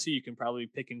latch onto. You can probably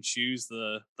pick and choose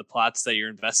the plots that you're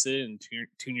invested in, and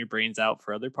tune your brains out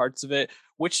for other parts of it.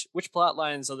 Which plot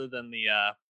lines, other than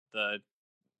the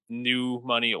new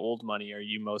money, old money, are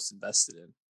you most invested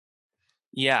in?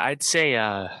 Yeah, I'd say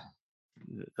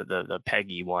the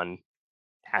Peggy one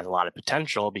has a lot of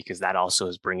potential because that also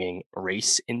is bringing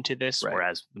race into this, Right.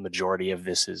 whereas the majority of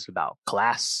this is about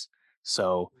class.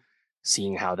 So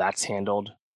seeing how that's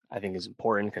handled, I think, is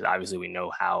important because obviously we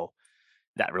know how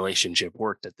that relationship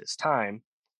worked at this time.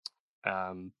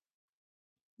 Um,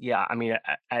 yeah, I mean,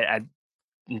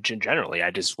 generally,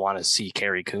 I just want to see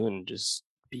Carrie Coon just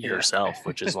be Yeah. herself,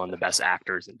 which is one of the best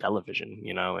actors in television,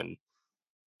 and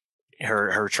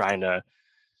her trying to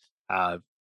uh,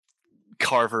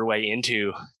 carve her way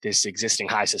into this existing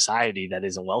high society that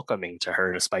isn't welcoming to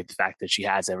her, despite the fact that she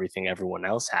has everything everyone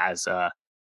else has. I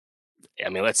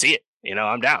mean, let's see it.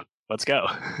 I'm down. Let's go.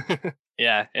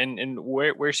 Yeah, and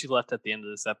where she left at the end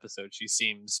of this episode, she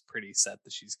seems pretty set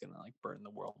that she's gonna like burn the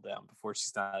world down before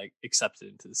she's not like, accepted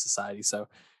into the society. So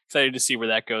excited to see where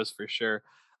that goes for sure.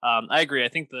 I agree. I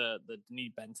think the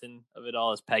Denise Benton of it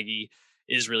all as Peggy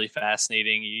is really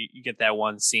fascinating. You get that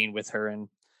one scene with her and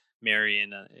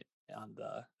Marion on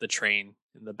the train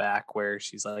in the back where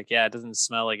she's like, "Yeah, it doesn't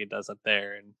smell like it does up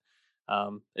there," and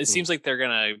it Mm. seems like they're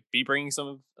gonna be bringing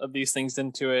some of these things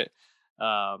into it.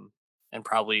 And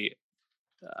probably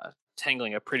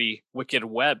tangling a pretty wicked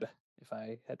web, if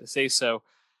I had to say so.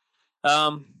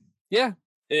 Um, yeah,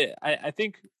 I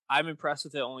think I'm impressed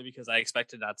with it only because I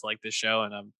expected not to like this show,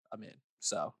 and I'm in.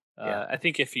 So Yeah. I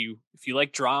think if you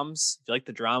like dramas, if you like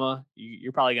the drama,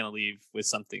 you're probably gonna leave with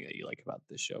something that you like about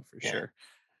this show for Yeah. sure.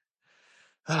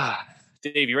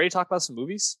 Dave, you ready to talk about some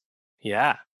movies?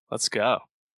 Yeah. Let's go.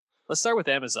 Let's start with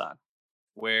Amazon,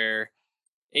 where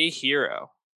A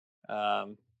Hero.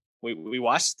 Um, we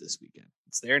watched it this weekend.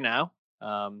 It's there now.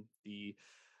 The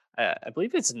I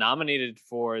believe it's nominated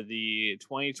for the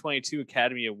 2022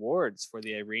 Academy Awards for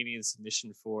the Iranian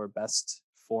submission for Best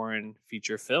Foreign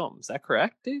Feature Film. Is that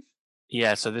correct, Dave?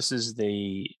 Yeah. So this is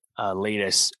the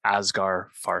latest Asghar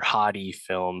Farhadi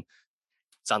film.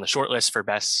 It's on the shortlist for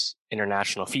Best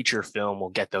International Feature Film. We'll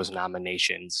get those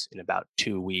nominations in about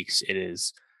 2 weeks. It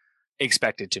is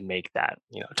expected to make that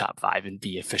top 5 and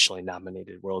be officially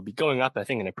nominated. Where it'll be going up, I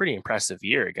think, in a pretty impressive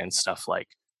year against stuff like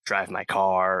Drive My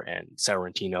Car and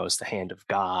Sorrentino's The Hand of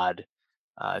God.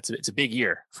 It's a big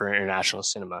year for international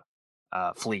cinema.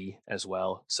 Flea as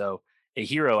well. So A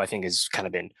Hero, I think, has kind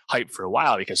of been hyped for a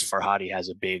while because Farhadi has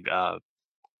a big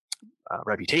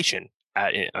reputation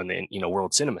on the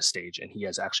world cinema stage, and he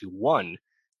has actually won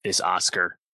this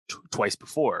Oscar twice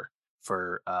before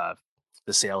for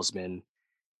The Salesman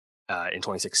in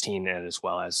 2016, and as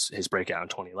well as his breakout in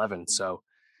 2011. So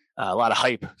a lot of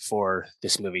hype for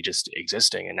this movie just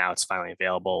existing, and now it's finally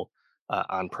available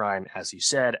on Prime, as you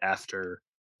said, after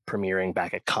premiering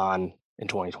back at Cannes in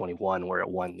 2021, where it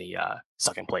won the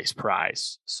second place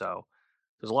prize. So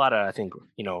there's a lot of, I think,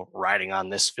 riding on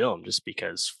this film just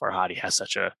because Farhadi has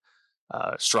such a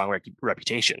strong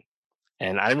reputation.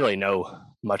 and I didn't really know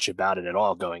much about it at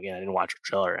all going in. I didn't watch a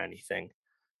trailer or anything,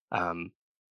 um,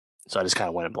 so I just kind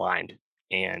of went in blind.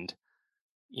 And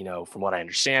from what I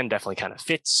understand, definitely kind of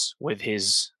fits with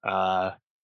his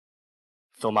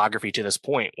filmography to this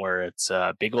point, where it's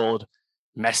a big old,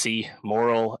 messy,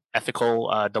 moral,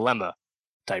 ethical dilemma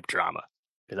type drama.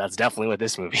 That's definitely what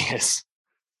this movie is.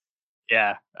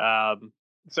 Yeah.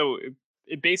 So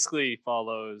it basically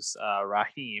follows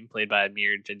Raheem, played by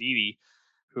Amir Jadidi,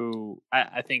 who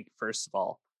I think, first of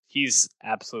all, he's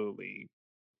absolutely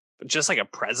just like a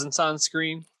presence on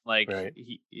screen. Like Right.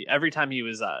 Every time he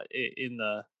was in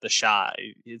the shot,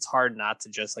 it's hard not to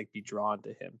just like be drawn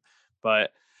to him.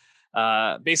 But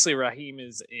basically, Raheem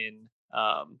is in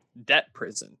debt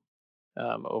prison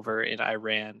over in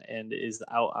Iran and is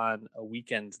out on a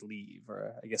weekend leave,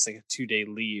 or I guess like a 2-day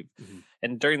leave. Mm-hmm.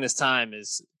 And during this time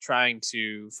is trying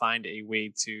to find a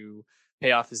way to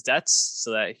pay off his debts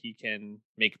so that he can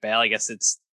make bail. I guess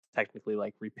it's technically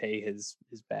like repay his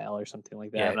bail or something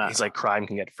like that. Yeah, he's like crime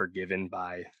can get forgiven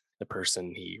by the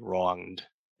person he wronged,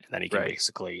 and then he can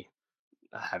basically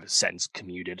have his sentence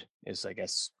commuted, is I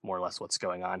guess more or less what's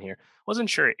going on here. Wasn't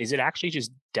sure, is it actually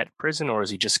just debt prison, or is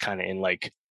he just kind of in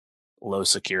like low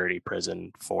security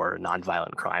prison for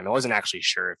nonviolent crime? I wasn't actually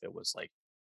sure if it was like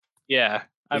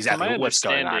exactly from my what's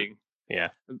going on. Yeah.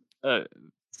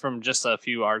 From just a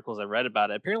few articles I read about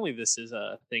it, apparently this is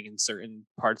a thing in certain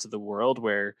parts of the world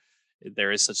where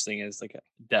there is such thing as like a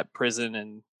debt prison,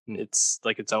 and it's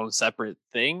like its own separate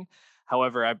thing.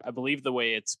 However, I believe the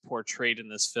way it's portrayed in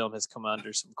this film has come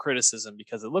under some criticism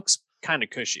because it looks kind of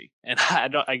cushy, and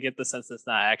I get the sense that's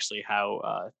not actually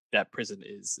how debt prison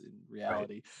is in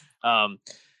reality. Right.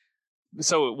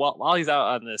 So while he's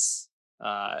out on this,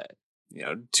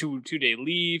 2-day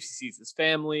leave, he sees his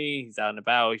family. He's out and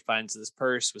about. He finds this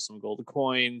purse with some golden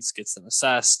coins, gets them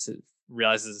assessed,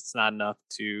 realizes it's not enough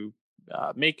to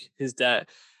make his debt.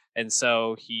 And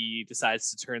so he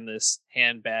decides to turn this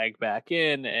handbag back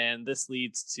in, and this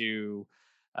leads to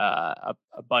a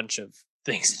bunch of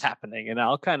things happening. And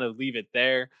I'll kind of leave it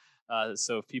there.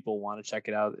 So if people want to check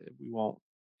it out, we won't,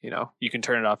 you can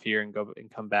turn it off here and go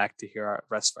and come back to hear our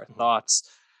rest of our thoughts.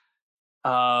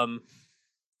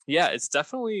 Yeah, it's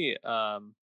definitely a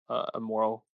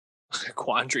moral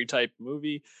quandary type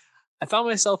movie. I found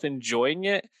myself enjoying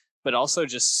it, but also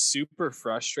just super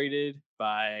frustrated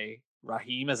by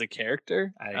Raheem as a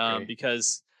character. I agree.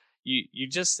 Because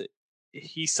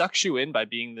he sucks you in by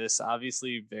being this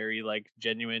obviously very like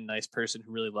genuine, nice person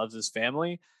who really loves his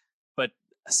family. But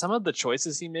some of the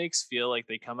choices he makes feel like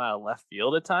they come out of left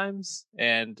field at times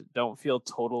and don't feel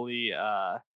totally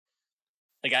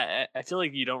like I feel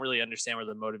like you don't really understand where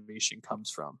the motivation comes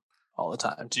from all the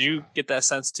time. Did you get that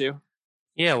sense too?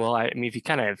 Yeah, well, I mean, if you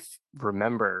kind of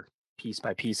remember piece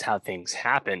by piece how things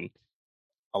happen,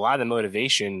 a lot of the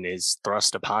motivation is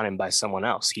thrust upon him by someone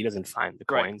else. He doesn't find the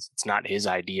coins. Right. It's not his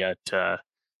idea to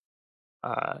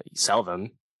sell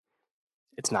them.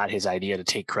 It's not his idea to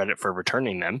take credit for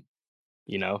returning them.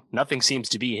 Nothing seems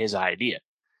to be his idea.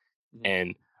 Mm-hmm.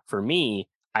 And for me,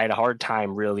 I had a hard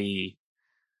time really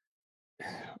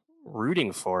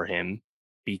rooting for him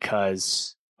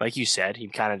because, like you said, he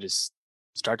kind of just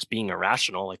starts being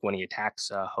irrational. Like when he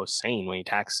attacks Hossein, when he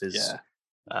attacks his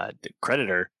the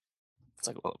creditor, it's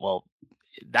like, well,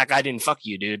 that guy didn't fuck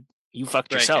you, dude. You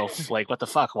fucked yourself. Like, what the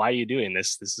fuck? Why are you doing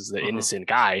this? This is the innocent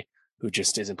guy who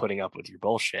just isn't putting up with your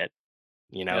bullshit.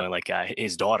 And like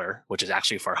his daughter, which is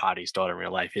actually Farhadi's daughter in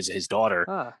real life, his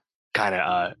daughter kind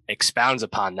of expounds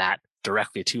upon that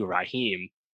directly to Raheem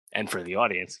and for the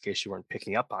audience, in case you weren't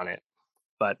picking up on it.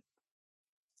 But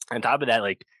on top of that,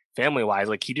 like family wise,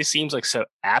 like he just seems like so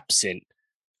absent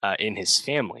in his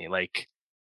family. Like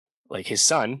his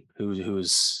son,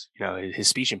 who's his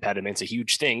speech impediment's a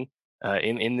huge thing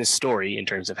in this story in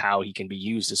terms of how he can be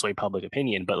used to sway public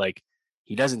opinion. But like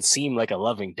he doesn't seem like a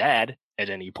loving dad at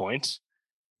any point,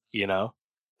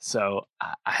 So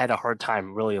I had a hard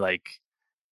time really like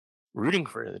rooting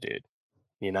for the dude,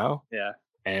 Yeah.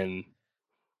 And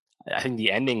I think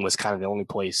the ending was kind of the only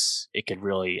place it could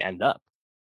really end up,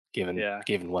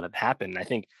 given what had happened. I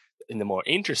think the more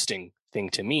interesting thing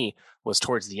to me was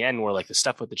towards the end, where like the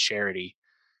stuff with the charity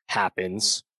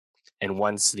happens, and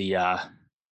once the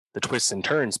twists and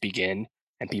turns begin,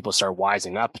 and people start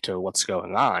wising up to what's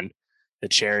going on, the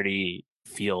charity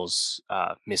feels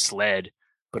misled,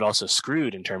 but also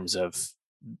screwed in terms of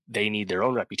they need their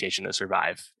own reputation to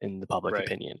survive in the public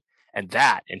opinion. And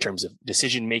that, in terms of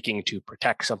decision making to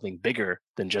protect something bigger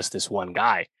than just this one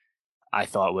guy, I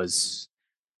thought was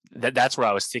that's where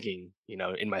I was thinking,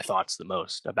 in my thoughts the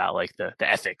most about like the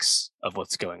ethics of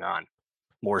what's going on,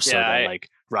 more so than like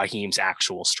Raheem's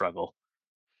actual struggle.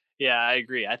 Yeah, I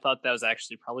agree. I thought that was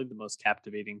actually probably the most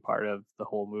captivating part of the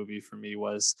whole movie for me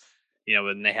was,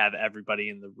 when they have everybody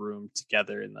in the room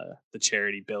together in the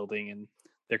charity building, and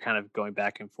they're kind of going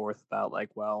back and forth about like,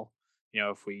 well,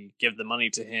 if we give the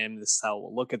money to him, this is how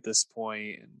we'll look at this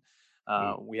point, and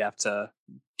Mm. we have to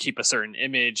keep a certain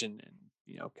image and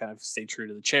kind of stay true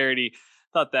to the charity.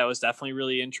 Thought that was definitely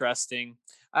really interesting.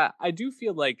 I do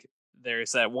feel like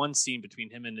there's that one scene between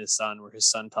him and his son where his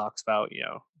son talks about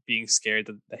being scared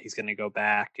that he's going to go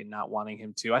back and not wanting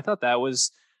him to. I thought that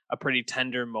was a pretty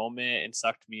tender moment and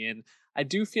sucked me in. I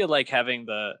do feel like having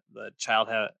the child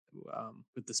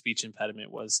with the speech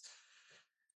impediment was,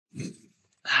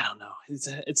 I don't know,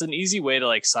 it's an easy way to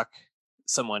like suck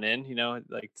someone in,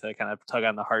 like to kind of tug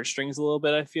on the heartstrings a little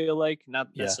bit. I feel like not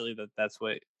Yeah. necessarily that that's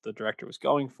what the director was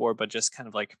going for, but just kind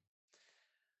of like,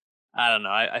 I don't know.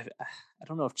 I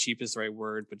don't know if cheap is the right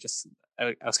word, but just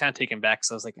I was kind of taken back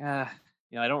because I was like, I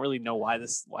don't really know why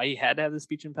he had to have the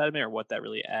speech impediment or what that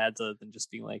really adds, other than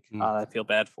just being like, Mm. I feel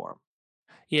bad for him.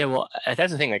 Yeah, well,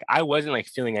 that's the thing. Like, I wasn't like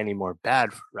feeling any more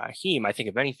bad for Raheem. I think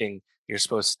if anything, you're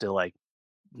supposed to like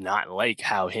not like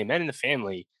how him and the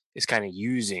family is kind of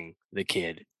using the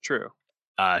kid True,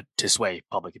 to sway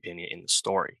public opinion in the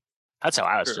story. That's how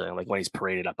I was true. feeling. Like when he's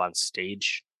paraded up on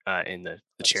stage in the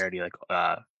Yes. charity like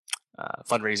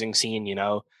fundraising scene,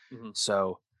 Hmm.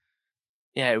 So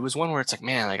yeah, it was one where it's like,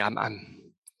 man, like I'm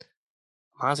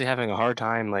honestly having a hard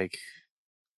time like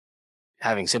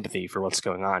having sympathy for what's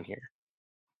going on here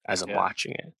as I'm Yeah.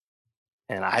 watching it.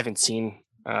 And I haven't seen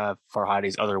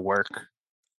Farhadi's other work.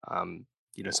 Um,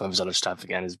 some of his other stuff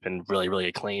again has been really, really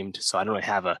acclaimed. So I don't really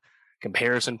have a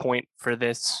comparison point for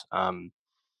this.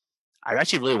 I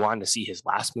actually really wanted to see his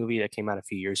last movie that came out a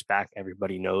few years back.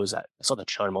 Everybody knows that I saw the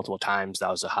trailer multiple times. That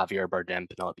was a Javier Bardem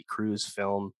Penelope Cruz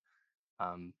film.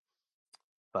 Um,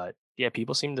 but yeah,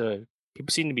 people seem to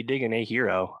be digging A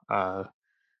Hero,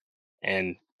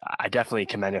 and I definitely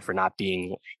commend it for not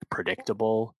being like,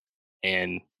 predictable.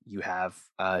 And you have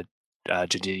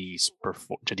Jadidi's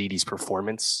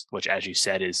performance, which, as you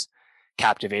said, is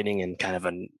captivating in kind of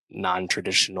a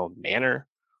non-traditional manner,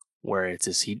 where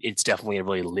it's definitely a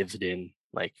really lived-in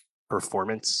like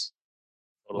performance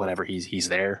Totally. whenever he's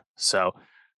there. So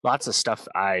lots of stuff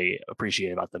I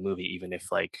appreciate about the movie, even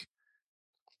if like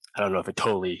I don't know if it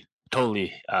totally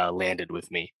landed with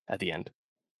me at the end.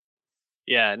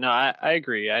 Yeah, no, I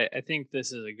agree. I think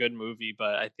this is a good movie,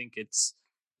 but I think it's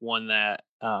one that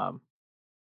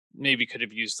maybe could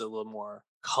have used a little more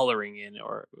coloring in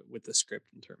or with the script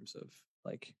in terms of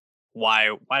like why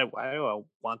do I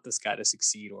want this guy to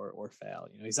succeed or fail?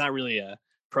 He's not really a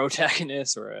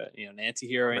protagonist or an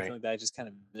anti-hero or anything Right. like that. It just kind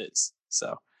of is.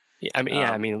 So Yeah. I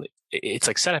um mean, it's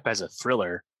like set up as a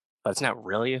thriller, but it's not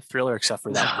really a thriller except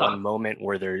for that one no, moment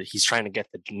where he's trying to get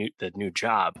the new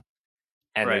job,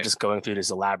 and they're right. just going through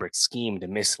this elaborate scheme to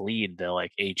mislead the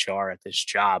like HR at this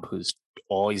job, who's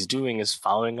all he's doing is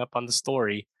following up on the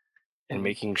story and Mhm.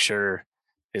 making sure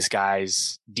this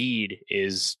guy's deed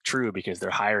is true because they're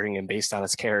hiring him based on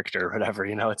his character or whatever.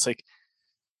 It's like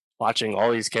watching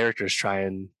all these characters try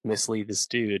and mislead this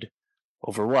dude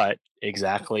over what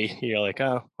exactly. You're like,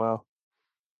 oh, well,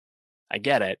 I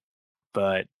get it.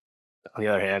 But on the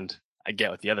other hand, I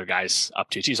get what the other guy's up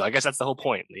to too. So I guess that's the whole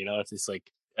point. It's just like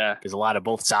Yeah, there's a lot of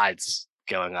both sides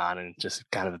going on and just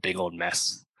kind of a big old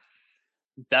mess.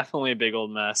 definitely a big old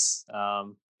mess. But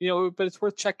it's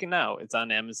worth checking out. It's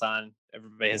on Amazon.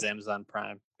 Everybody has Yeah, Amazon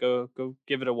Prime. Go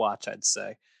give it a watch, I'd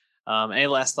say. Any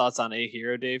last thoughts on A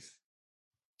Hero, Dave?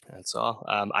 that's all.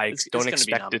 I It's don't going to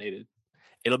be expect it. nominated.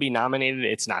 It'll be nominated.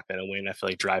 It's not going to win. I feel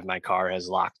like Drive My Car has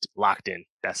locked in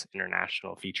Best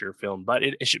International Feature Film, but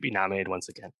it should be nominated once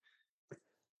again.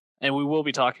 And we will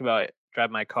be talking about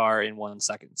Drive My Car in 1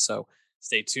 second. So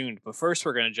stay tuned. But first,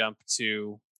 we're going to jump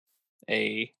to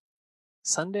a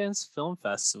Sundance Film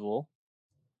Festival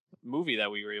movie that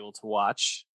we were able to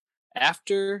watch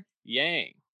After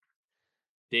Yang.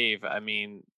 Dave, I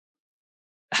mean,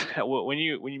 when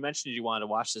you mentioned you wanted to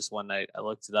watch this one night, I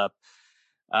looked it up.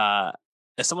 Uh,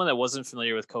 as someone that wasn't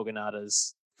familiar with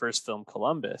Kogonada's first film,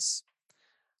 Columbus,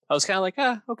 I was kind of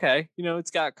like, okay,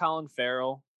 it's got Colin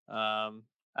Farrell. I'm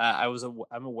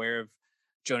aware of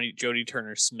Jodie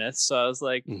Turner Smith, so I was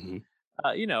like, Mm-hmm.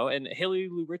 and Haley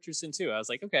Lou Richardson too. I was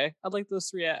like, okay, I'd like those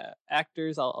three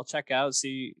actors. I'll check out,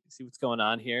 see what's going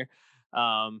on here.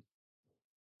 Um,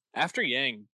 After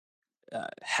Yang,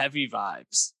 heavy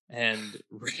vibes and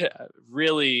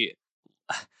really,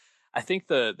 I think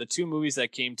the two movies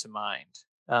that came to mind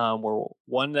were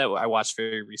one that I watched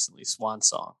very recently, Swan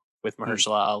Song with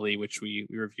Mahershala Ali, which we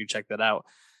reviewed. Check that out.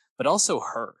 But also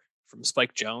Her from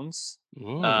Spike Jones,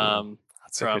 Mm, um,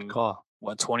 that's a good from call.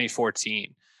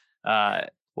 2014. Uh,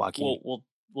 Joaquin.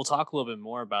 we'll talk a little bit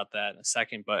more about that in a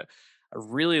second, but I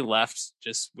really left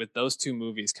just with those two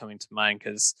movies coming to mind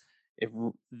because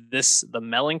the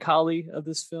melancholy of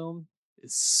this film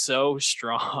is so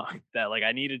strong that like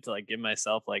I needed to like give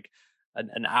myself like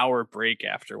an hour break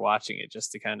after watching it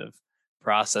just to kind of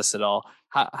process it all.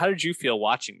 How did you feel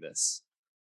watching this?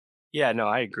 Yeah, no,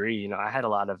 I agree. I had a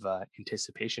lot of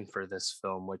anticipation for this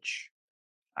film, which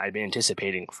I'd been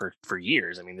anticipating for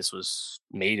years. I mean, this was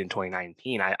made in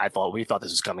 2019. We thought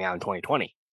this was coming out in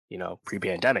 2020.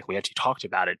 Pre-pandemic. We actually talked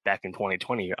about it back in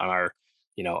 2020 on our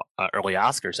early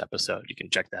Oscars episode. You can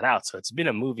check that out. So it's been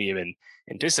a movie I've been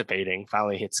anticipating.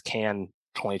 Finally hits Cannes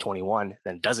 2021,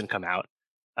 then doesn't come out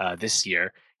this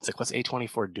year. It's like, what's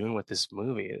A24 doing with this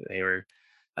movie? They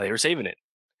were saving it,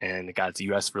 and it got its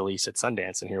U.S. release at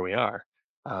Sundance, and here we are.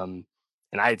 And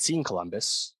I had seen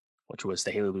Columbus, which was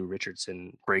the Haley Lou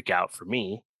Richardson breakout for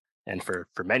me and for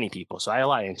many people. So I had a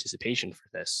lot of anticipation for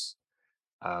this.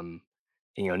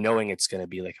 Knowing it's going to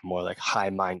be like a more like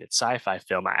high-minded sci-fi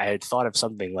film, I had thought of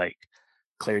something like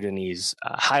Claire Denis'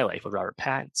 High Life with Robert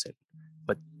Pattinson,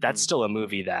 but that's still a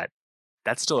movie that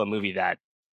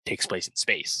takes place in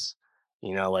space.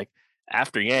 Like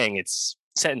After Yang, it's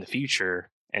set in the future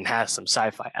and has some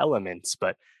sci-fi elements,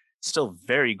 but still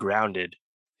very grounded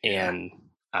and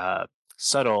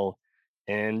subtle,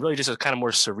 and really just a kind of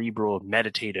more cerebral,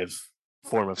 meditative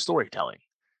form of storytelling,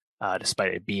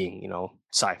 despite it being,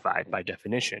 sci-fi by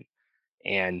definition.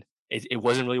 And it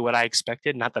wasn't really what I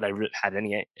expected. Not that I had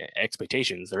any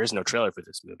expectations. There is no trailer for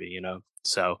this movie,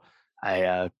 so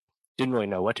I didn't really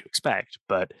know what to expect.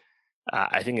 But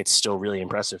I think it's still really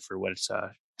impressive for what it's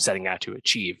setting out to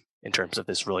achieve in terms of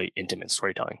this really intimate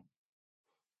storytelling.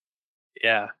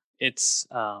 Yeah, it's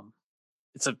a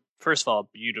first of all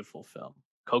beautiful film.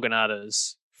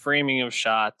 Kogonada's framing of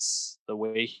shots, the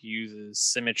way he uses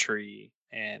symmetry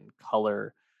and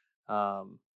color.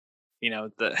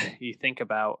 You think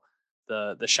about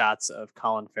the shots of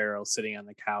Colin Farrell sitting on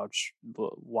the couch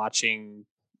watching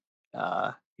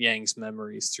Yang's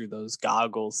memories through those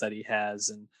goggles that he has,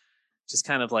 and just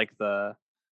kind of like the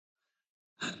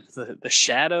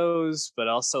shadows, but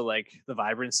also like the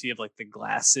vibrancy of like the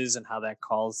glasses and how that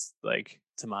calls like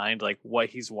to mind like what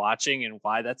he's watching and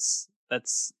why that's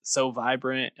so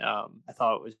vibrant. I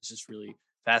thought it was just really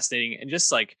fascinating, and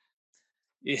just like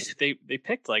they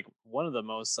picked like one of the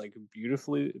most like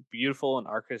beautiful and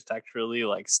architecturally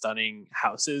like stunning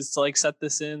houses to like set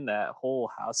this in. That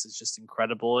whole house is just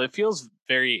incredible. It feels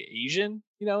very Asian,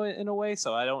 in a way.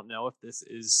 So I don't know if this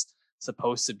is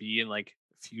supposed to be in like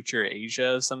future Asia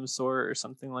of some sort or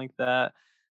something like that.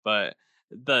 But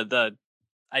the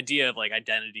idea of like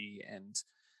identity and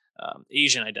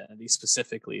Asian identity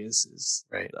specifically is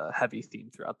right. a heavy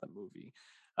theme throughout the movie.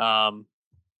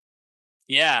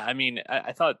 Yeah, I mean,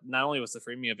 I thought not only was the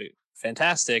framing of it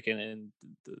fantastic and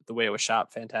the way it was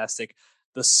shot fantastic,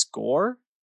 the score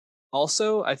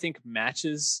also I think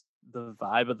matches the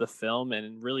vibe of the film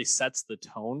and really sets the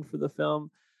tone for the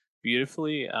film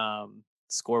beautifully.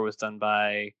 Score was done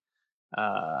by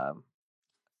uh,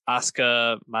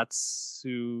 Asuka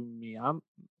Matsumiya.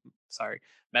 Sorry,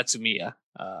 Matsumiya.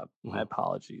 My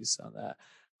apologies on that,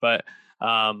 but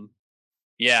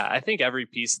yeah, I think every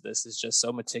piece of this is just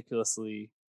so meticulously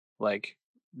like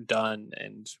done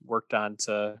and worked on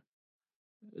to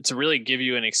really give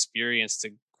you an experience to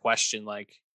question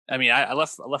like I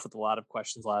left with a lot of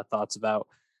questions, a lot of thoughts about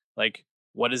like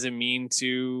what does it mean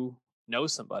to know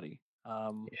somebody?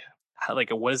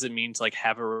 What does it mean to like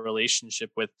have a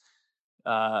relationship with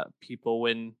people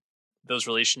when those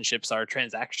relationships are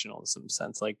transactional in some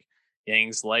sense? Like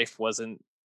Yang's life wasn't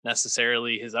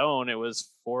necessarily his own, it was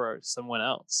for someone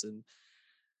else. And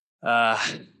I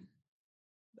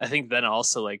think then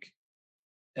also like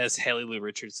as Haley Lou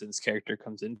Richardson's character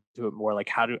comes into it more, like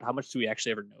how much do we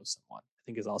actually ever know someone, I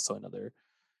think is also another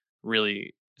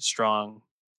really strong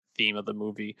theme of the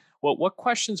movie. What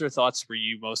questions or thoughts were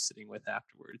you most sitting with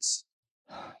afterwards?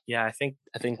 Yeah, I think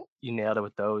you nailed it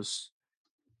with those.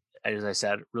 As I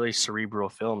said, really cerebral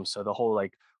film. So the whole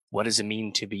like, what does it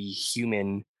mean to be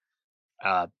human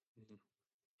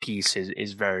piece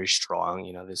is very strong.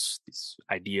 This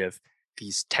idea of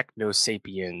these techno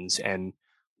sapiens and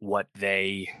what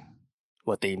they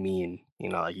mean.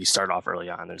 Like you start off early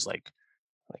on. There's like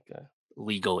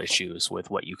legal issues with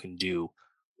what you can do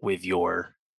with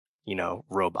your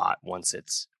robot once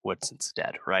it's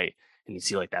dead, right? And you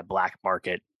see like that black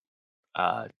market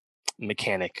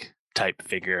mechanic type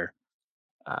figure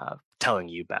telling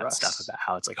you about stuff about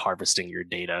how it's like harvesting your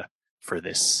data for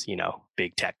this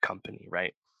big tech company,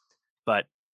 right? But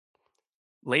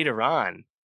later on,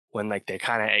 when like they're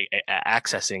kind of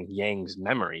accessing Yang's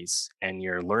memories, and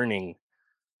you're learning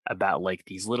about like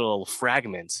these little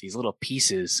fragments, these little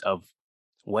pieces of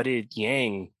what did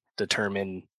Yang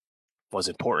determine was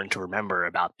important to remember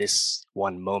about this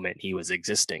one moment he was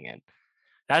existing in.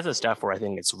 That's the stuff where I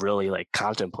think it's really like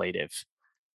contemplative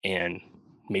and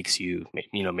makes you,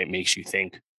 makes you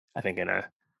think, I think, in a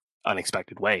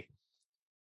unexpected way.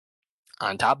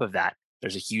 On top of that,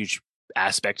 there's a huge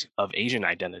aspect of Asian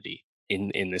identity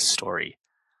in this story.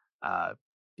 Uh,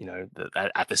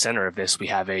 at the center of this, we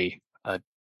have a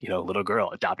little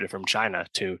girl adopted from China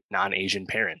to non-Asian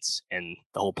parents, and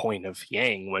the whole point of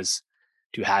Yang was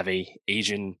to have a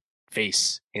Asian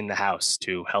face in the house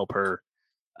to help her,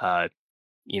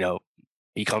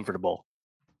 be comfortable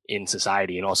in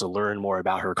society and also learn more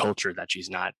about her culture that she's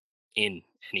not in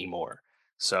anymore.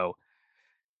 So,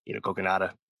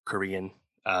 Kogonada, Korean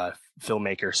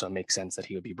filmmaker, so it makes sense that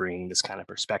he would be bringing this kind of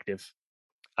perspective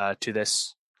to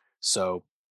this. So,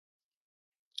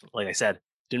 like I said,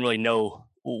 didn't really know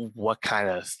what kind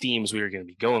of themes we were going to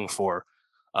be going for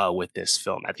with this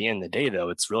film. At the end of the day, though,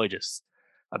 it's really just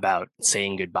about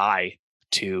saying goodbye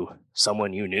to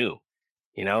someone you knew.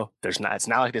 It's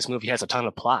not like this movie has a ton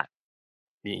of plot.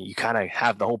 You kind of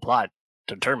have the whole plot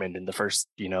determined in the first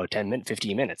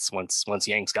 15 minutes once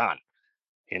Yang's gone.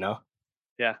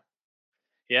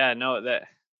 Yeah, no, that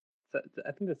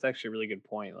I think that's actually a really good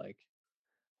point. Like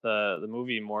the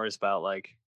movie more is about like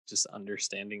just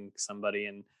understanding somebody,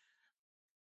 and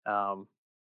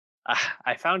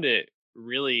I found it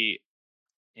really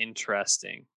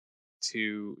interesting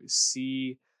to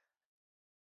see.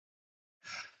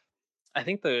 I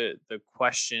think the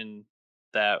question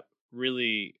that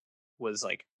really was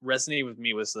like resonating with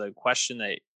me was the question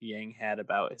that Yang had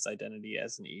about his identity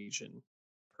as an Asian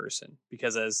person,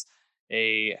 because as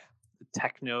a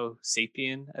techno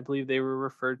sapien, I believe they were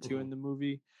referred to in the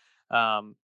movie,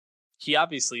 um, he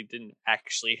obviously didn't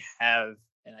actually have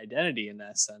an identity in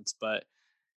that sense, but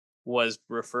was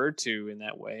referred to in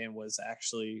that way and was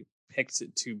actually picked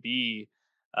to be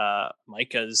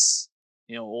Micah's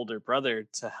older brother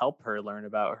to help her learn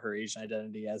about her Asian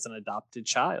identity as an adopted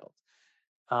child.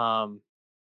 Um,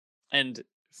 and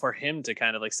for him to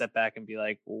kind of like step back and be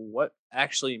like, well, what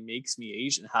actually makes me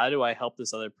Asian? How do I help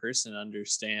this other person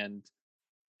understand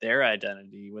their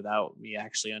identity without me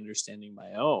actually understanding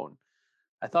my own?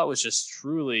 I thought was just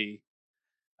truly,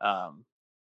 um,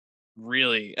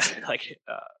 really like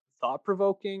thought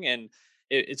provoking, and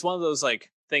it's one of those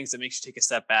like things that makes you take a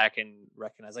step back and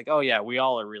recognize like, oh yeah, we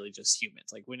all are really just humans.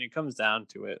 Like when it comes down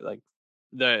to it, like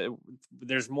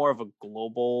there's more of a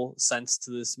global sense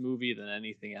to this movie than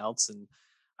anything else, and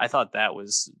I thought that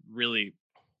was really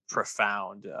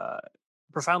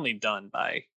profoundly done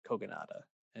by Kogonada.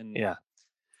 And Yeah.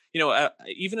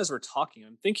 even as we're talking,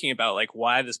 I'm thinking about like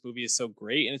why this movie is so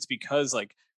great, and it's because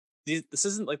like this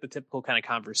isn't like the typical kind of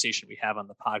conversation we have on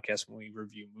the podcast when we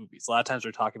review movies. A lot of times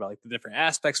we're talking about like the different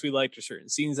aspects we liked or certain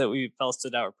scenes that we felt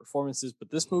stood out or performances, but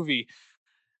this movie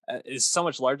is so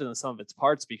much larger than some of its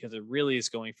parts because it really is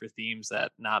going for themes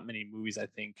that not many movies, I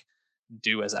think,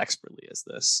 do as expertly as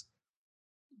this.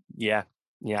 Yeah.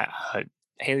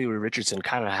 Haley Richardson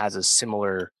kind of has a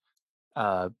similar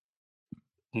uh,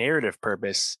 narrative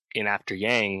purpose in After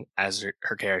Yang as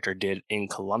her character did in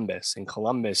Columbus. In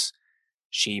Columbus,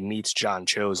 she meets John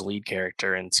Cho's lead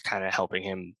character and it's kind of helping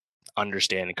him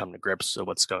understand and come to grips with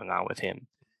what's going on with him.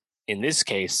 In this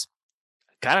case,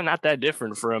 kind of not that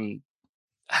different from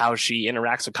how she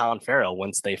interacts with Colin Farrell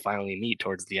once they finally meet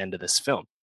towards the end of this film.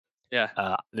 Yeah.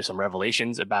 There's some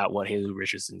revelations about what Haley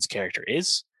Richardson's character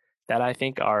is that I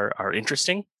think are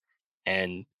interesting.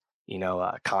 And,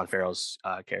 Colin Farrell's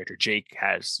character, Jake,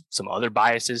 has some other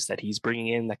biases that he's bringing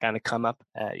in that kind of come up,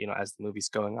 as the movie's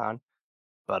going on.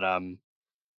 But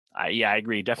I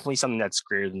agree. Definitely something that's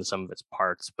greater than some of its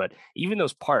parts. But even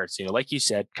those parts, like you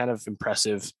said, kind of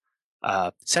impressive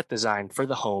set design for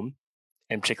the home,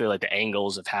 and particularly like the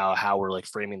angles of how we're like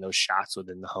framing those shots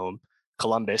within the home.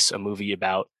 Columbus, a movie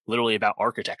literally about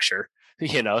architecture,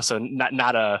 so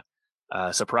not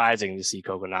surprising to see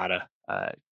Kogonada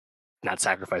not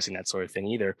sacrificing that sort of thing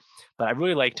either. But I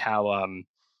really liked how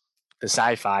the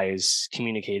sci-fi is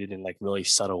communicated in like really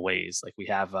subtle ways. Like we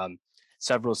have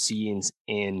several scenes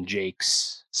in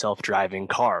Jake's self-driving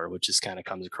car, which just kind of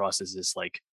comes across as this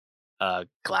like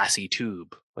glassy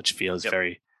tube, which feels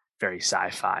very, very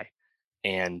sci-fi.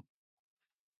 And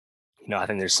I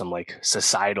think there's some like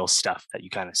societal stuff that you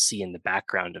kind of see in the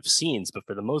background of scenes, but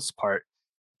for the most part,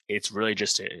 it's really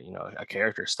just a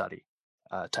character study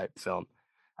type film.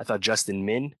 I thought Justin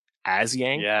Min as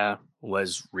Yang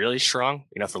was really strong.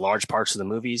 For large parts of the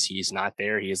movies, he's not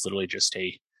there. He is literally just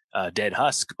a dead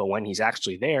husk. But when he's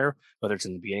actually there, whether it's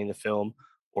in the beginning of the film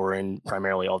or in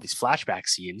primarily all these flashback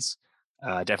scenes,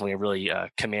 definitely a really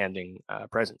commanding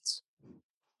presence.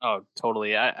 Oh,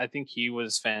 totally. I think he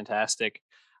was fantastic.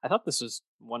 I thought this was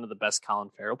one of the best Colin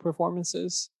Farrell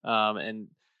performances. And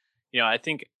I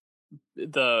think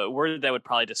the word that would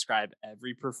probably describe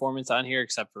every performance on here,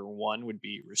 except for one, would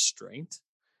be restraint.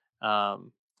 I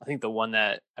think the one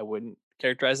that I wouldn't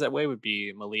characterize that way would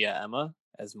be Malia Emma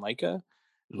as Micah,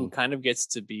 who kind of gets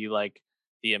to be like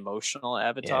the emotional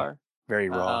avatar. Very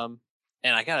raw.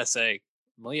 And I gotta say,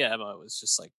 Malia Emma was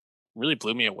just like really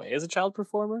blew me away as a child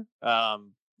performer.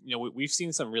 We've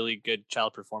seen some really good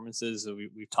child performances that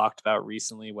we've talked about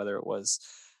recently, whether it was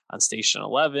on Station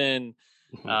 11,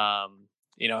 a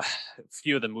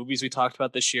few of the movies we talked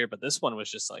about this year, but this one was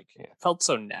just like felt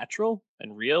so natural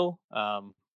and real.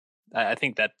 I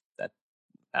think that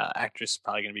actress is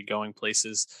probably going to be going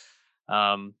places,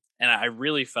 and I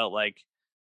really felt like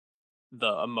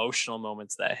the emotional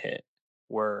moments that hit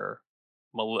were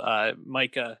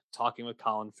Micah talking with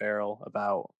Colin Farrell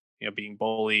about being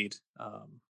bullied,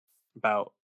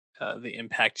 about the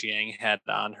impact Yang had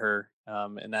on her,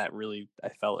 and that really I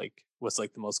felt like was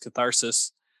like the most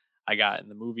catharsis I got in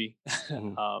the movie.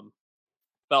 But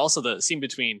also the scene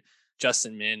between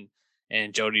Justin Min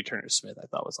and Jodie Turner-Smith I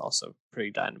thought was also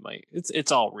pretty dynamite.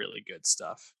 It's all really good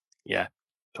stuff. Yeah,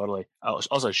 totally.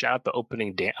 Also, shout out the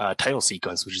opening title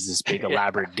sequence, which is this big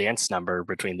elaborate dance number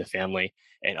between the family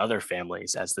and other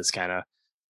families as this kind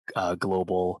of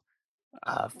global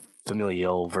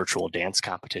familial virtual dance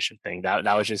competition thing. That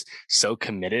was just so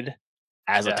committed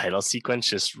as a title sequence,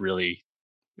 just really,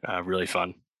 really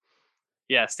fun.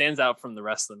 Yeah, stands out from the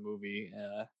rest of the movie,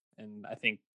 and I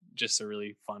think just a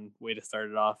really fun way to start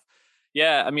it off.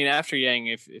 Yeah, I mean, After Yang,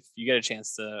 if you get a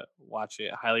chance to watch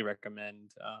it, I highly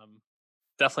recommend.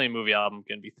 Definitely a movie I'm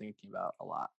going to be thinking about a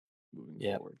lot moving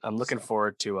forward. I'm looking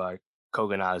forward to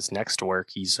Kogonada's next work.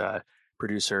 He's a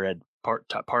producer at part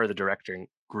of the directing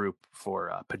group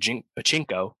for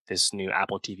Pachinko, this new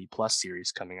Apple TV Plus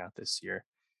series coming out this year.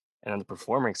 And on the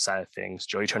performing side of things,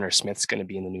 Jodie Turner-Smith's going to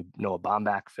be in the new Noah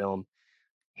Baumbach film.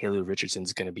 Haley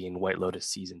Richardson's going to be in White Lotus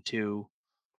season 2.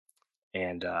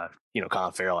 And,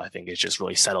 Colin Farrell, I think, is just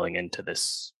really settling into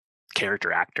this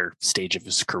character actor stage of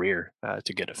his career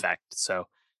to good effect. So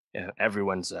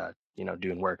everyone's,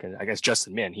 doing work. And I guess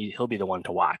Justin Min, he'll be the one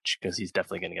to watch because he's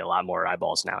definitely going to get a lot more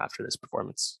eyeballs now after this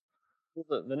performance.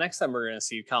 Well, the next time we're going to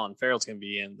see Colin Farrell's going to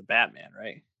be in The Batman,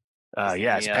 right?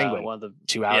 It's Penguin. One of the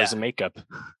 2 hours of makeup.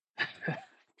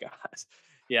 God.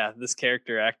 Yeah, this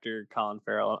character actor, Colin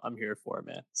Farrell, I'm here for it,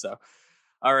 man. So,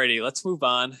 alrighty, let's move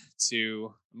on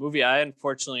to a movie I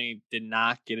unfortunately did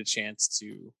not get a chance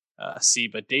to see,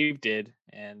 but Dave did,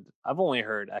 and I've only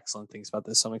heard excellent things about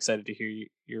this, so I'm excited to hear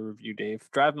your review, Dave.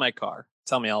 Drive My Car.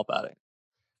 Tell me all about it.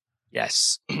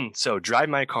 Yes. So Drive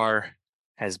My Car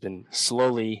has been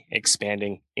slowly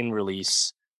expanding in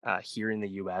release here in the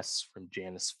US from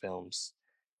Janus Films,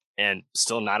 and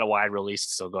still not a wide release,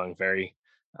 still going very,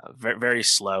 very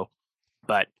slow.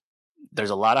 But there's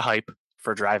a lot of hype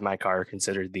for Drive My Car,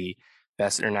 considered the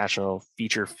best international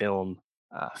feature film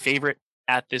favorite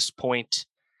at this point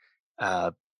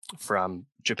from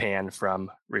Japan,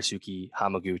 from Ryusuke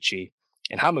Hamaguchi.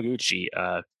 And Hamaguchi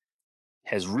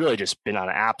has really just been on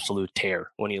an absolute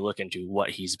tear when you look into what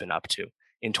he's been up to.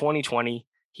 In 2020,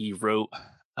 he wrote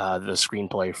the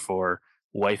screenplay for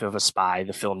Wife of a Spy,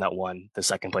 the film that won the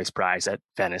second place prize at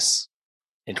Venice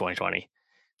in 2020.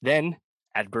 Then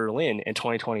at Berlin in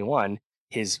 2021,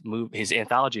 his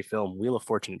anthology film Wheel of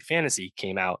Fortune and Fantasy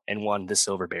came out and won the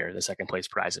Silver Bear, the second place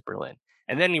prize at Berlin.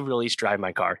 And then he released Drive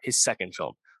My Car, his second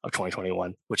film of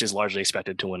 2021, which is largely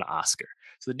expected to win an Oscar.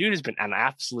 So the dude has been on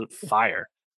absolute fire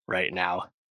right now.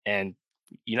 And,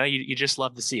 you just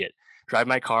love to see it. Drive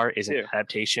My Car is an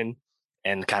adaptation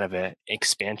and kind of an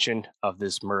expansion of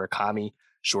this Murakami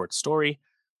short story.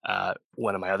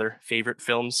 One of my other favorite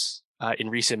films in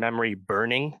recent memory,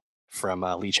 Burning, from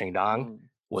Lee Chang-dong,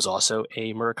 was also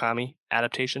a Murakami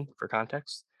adaptation, for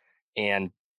context.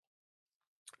 And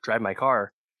Drive My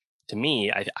Car, to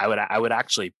me, I would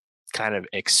actually kind of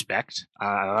expect,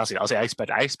 honestly,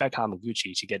 I expect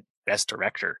Hamaguchi to get Best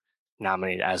Director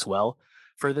nominated as well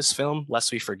for this film.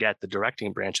 Lest we forget, the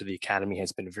directing branch of the Academy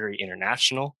has been very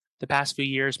international the past few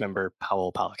years. Remember,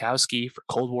 Paweł Pawlikowski for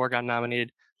Cold War got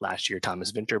nominated. Last year,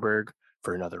 Thomas Vinterberg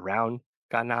for Another Round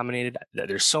got nominated.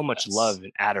 There's so much love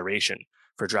and adoration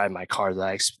for Drive My Car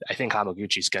that I think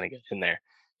Hamaguchi's going to get in there.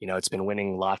 It's been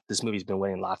winning this movie's been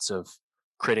winning lots of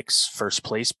critics' first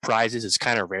place prizes. It's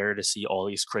kind of rare to see all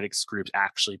these critics groups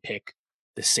actually pick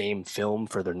the same film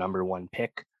for their number one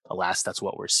pick. Alas, that's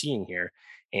what we're seeing here.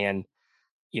 And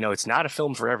it's not a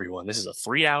film for everyone. This is a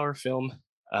 3-hour film,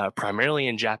 primarily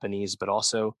in Japanese, but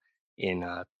also in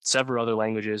several other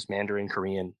languages: Mandarin,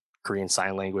 Korean, Korean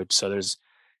Sign Language. So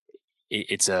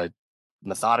it's a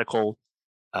methodical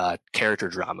character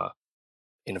drama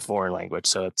in a foreign language.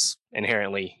 So it's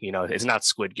inherently, it's not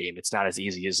Squid Game. It's not as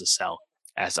easy as to sell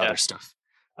as other stuff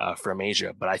from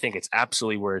Asia. But I think it's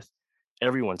absolutely worth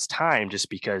everyone's time, just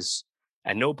because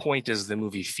at no point does the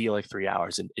movie feel like 3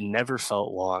 hours. It never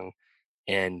felt long,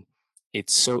 and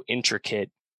it's so intricate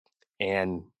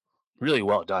and really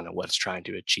well done at what it's trying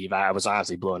to achieve. I was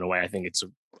honestly blown away. I think it's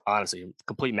honestly a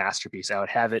complete masterpiece. I would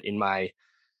have it in my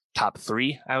top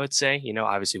 3, I would say.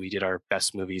 Obviously we did our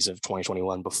best movies of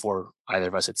 2021 before either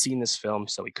of us had seen this film,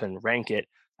 so we couldn't rank it.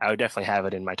 I would definitely have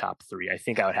it in my top 3. I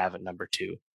think I would have it number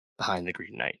 2 behind The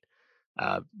Green Knight.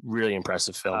 Really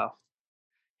impressive film. Wow.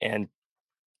 And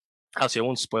obviously I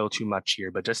won't spoil too much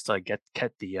here, but just to get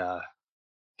the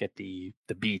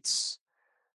beats,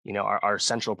 our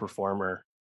central performer,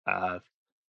 Hidetoshi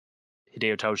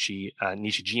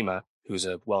Nishijima, who's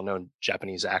a well-known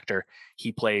Japanese actor,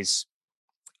 he plays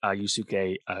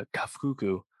Yusuke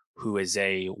Kafuku, who is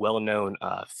a well-known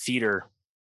theater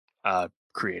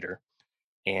creator,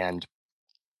 and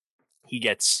he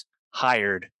gets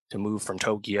hired to move from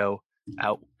Tokyo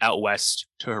out west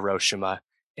to Hiroshima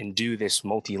and do this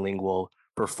multilingual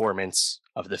performance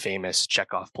of the famous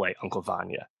Chekhov play Uncle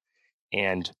Vanya.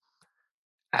 And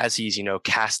as he's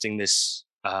casting this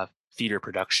theater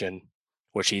production,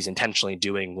 which he's intentionally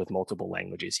doing with multiple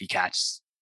languages, he casts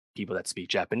people that speak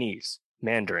Japanese,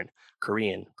 Mandarin,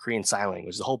 Korean Sign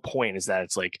Language. The whole point is that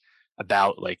it's like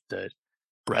about like the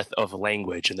breadth of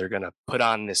language, and they're going to put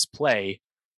on this play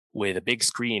with a big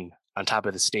screen on top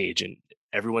of the stage, and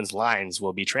everyone's lines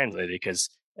will be translated, because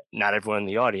not everyone in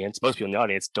the audience, most people in the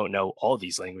audience, don't know all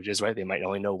these languages, right? They might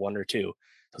only know 1 or 2.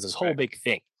 So this whole big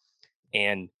thing,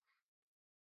 and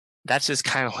that's just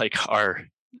kind of like our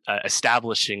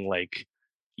establishing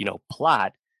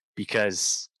plot,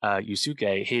 because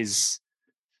Yusuke, his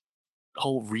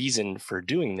whole reason for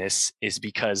doing this is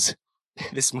because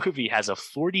this movie has a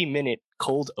 40-minute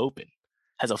cold open,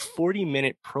 has a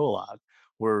 40-minute prologue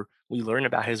where we learn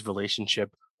about his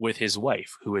relationship with his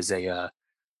wife, who is a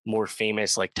more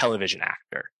famous television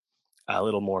actor, a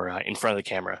little more in front of the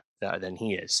camera than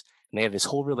he is. And they have this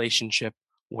whole relationship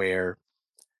where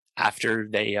after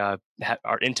they are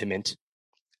intimate,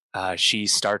 she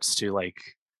starts to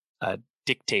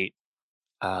dictate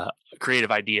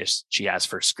creative ideas she has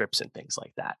for scripts and things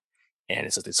like that. And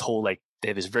it's this whole they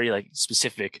have this very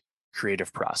specific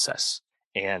creative process.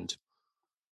 And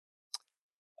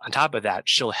on top of that,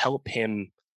 she'll help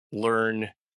him learn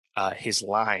his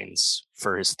lines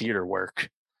for his theater work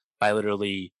by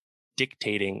literally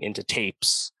dictating into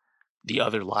tapes the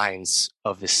other lines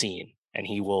of the scene. And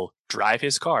he will drive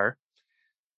his car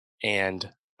and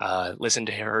listen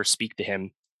to her speak to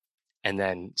him, and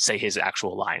then say his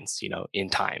actual lines, in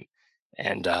time.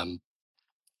 And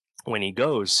when he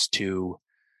goes to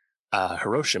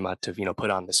Hiroshima to, put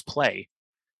on this play,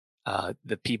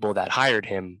 the people that hired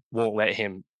him won't let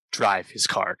him drive his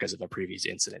car because of a previous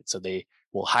incident. So they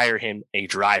will hire him a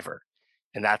driver.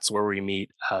 And that's where we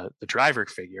meet the driver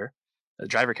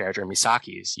character,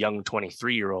 Misaki's young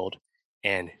 23-year-old.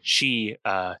 And she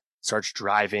starts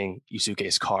driving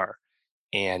Yusuke's car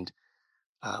and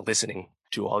listening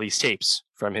to all these tapes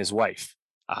from his wife,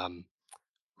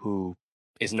 who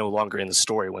is no longer in the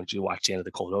story once you watch the end of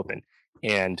the cold open.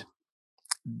 And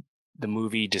the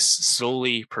movie just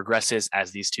slowly progresses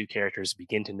as these two characters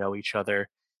begin to know each other.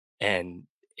 And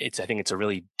I think it's a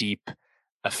really deep,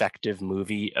 effective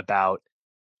movie about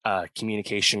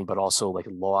communication, but also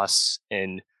loss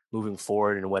and moving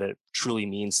forward, and what it truly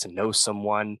means to know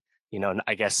someone. And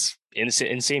I guess in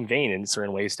the same vein, in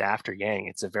certain ways, to After Yang,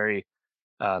 it's a very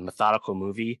methodical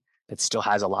movie that still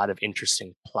has a lot of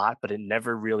interesting plot, but it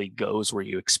never really goes where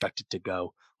you expect it to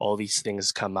go. All these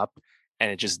things come up,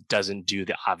 and it just doesn't do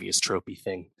the obvious tropey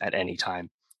thing at any time.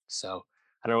 So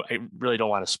I really don't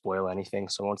want to spoil anything,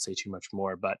 so I won't say too much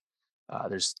more, but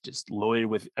there's just loaded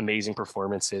with amazing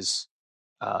performances.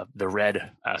 The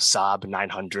red Saab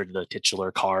 900, the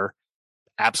titular car,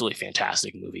 absolutely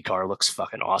fantastic movie. Car looks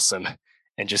fucking awesome.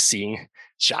 And just seeing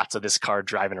shots of this car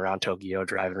driving around Tokyo,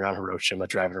 driving around Hiroshima,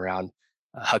 driving around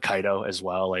Hokkaido as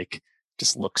well,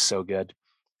 just looks so good.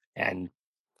 And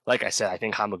like I said, I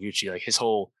think Hamaguchi, his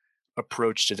whole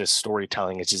approach to this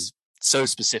storytelling is just so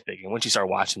specific. And once you start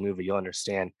watching the movie, you'll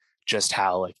understand just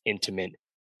how intimate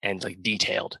and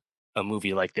detailed a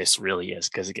movie like this really is,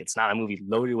 because it's not a movie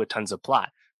loaded with tons of plot,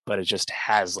 but it just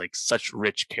has such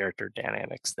rich character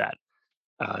dynamics that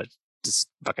just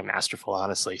fucking masterful,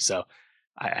 honestly. So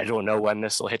I don't know when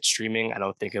this will hit streaming. I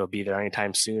don't think it'll be there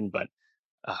anytime soon, but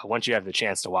once you have the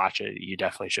chance to watch it, you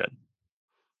definitely should.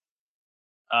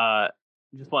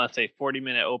 Just want to say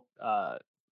 40-minute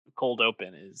cold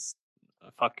open is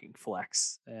a fucking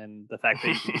flex, and the fact that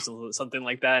you can use something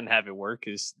like that and have it work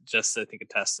is just, I think, a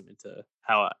testament to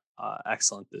how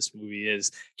excellent this movie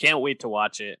is. Can't wait to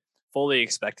watch it. Fully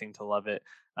expecting to love it.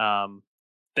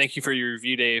 Thank you for your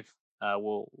review, Dave.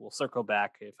 We'll circle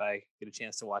back if I get a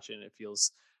chance to watch it and it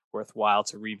feels worthwhile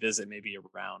to revisit, maybe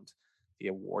around the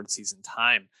award season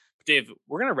time. But Dave,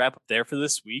 we're gonna wrap up there for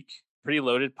this week. Pretty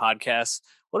loaded podcast.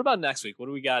 What about next week? What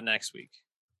do we got next week?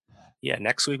 Yeah,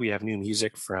 next week we have new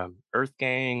music from Earth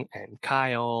Gang and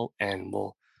Kyle, and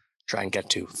we'll try and get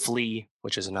to Flea,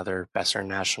 which is another Best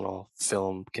International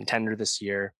Film contender this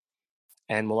year.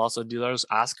 And we'll also do those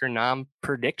Oscar nom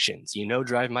predictions.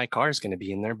 Drive My Car is going to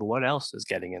be in there, but what else is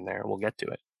getting in there? We'll get to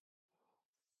it.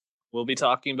 We'll be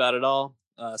talking about it all.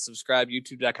 Subscribe,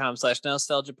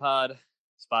 youtube.com/nostalgiapod,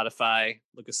 Spotify.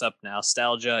 Look us up,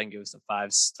 Nostalgia, and give us a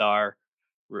 5-star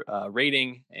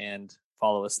rating and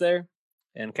follow us there.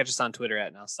 And catch us on Twitter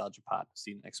 @nostalgiapod.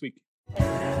 See you next week.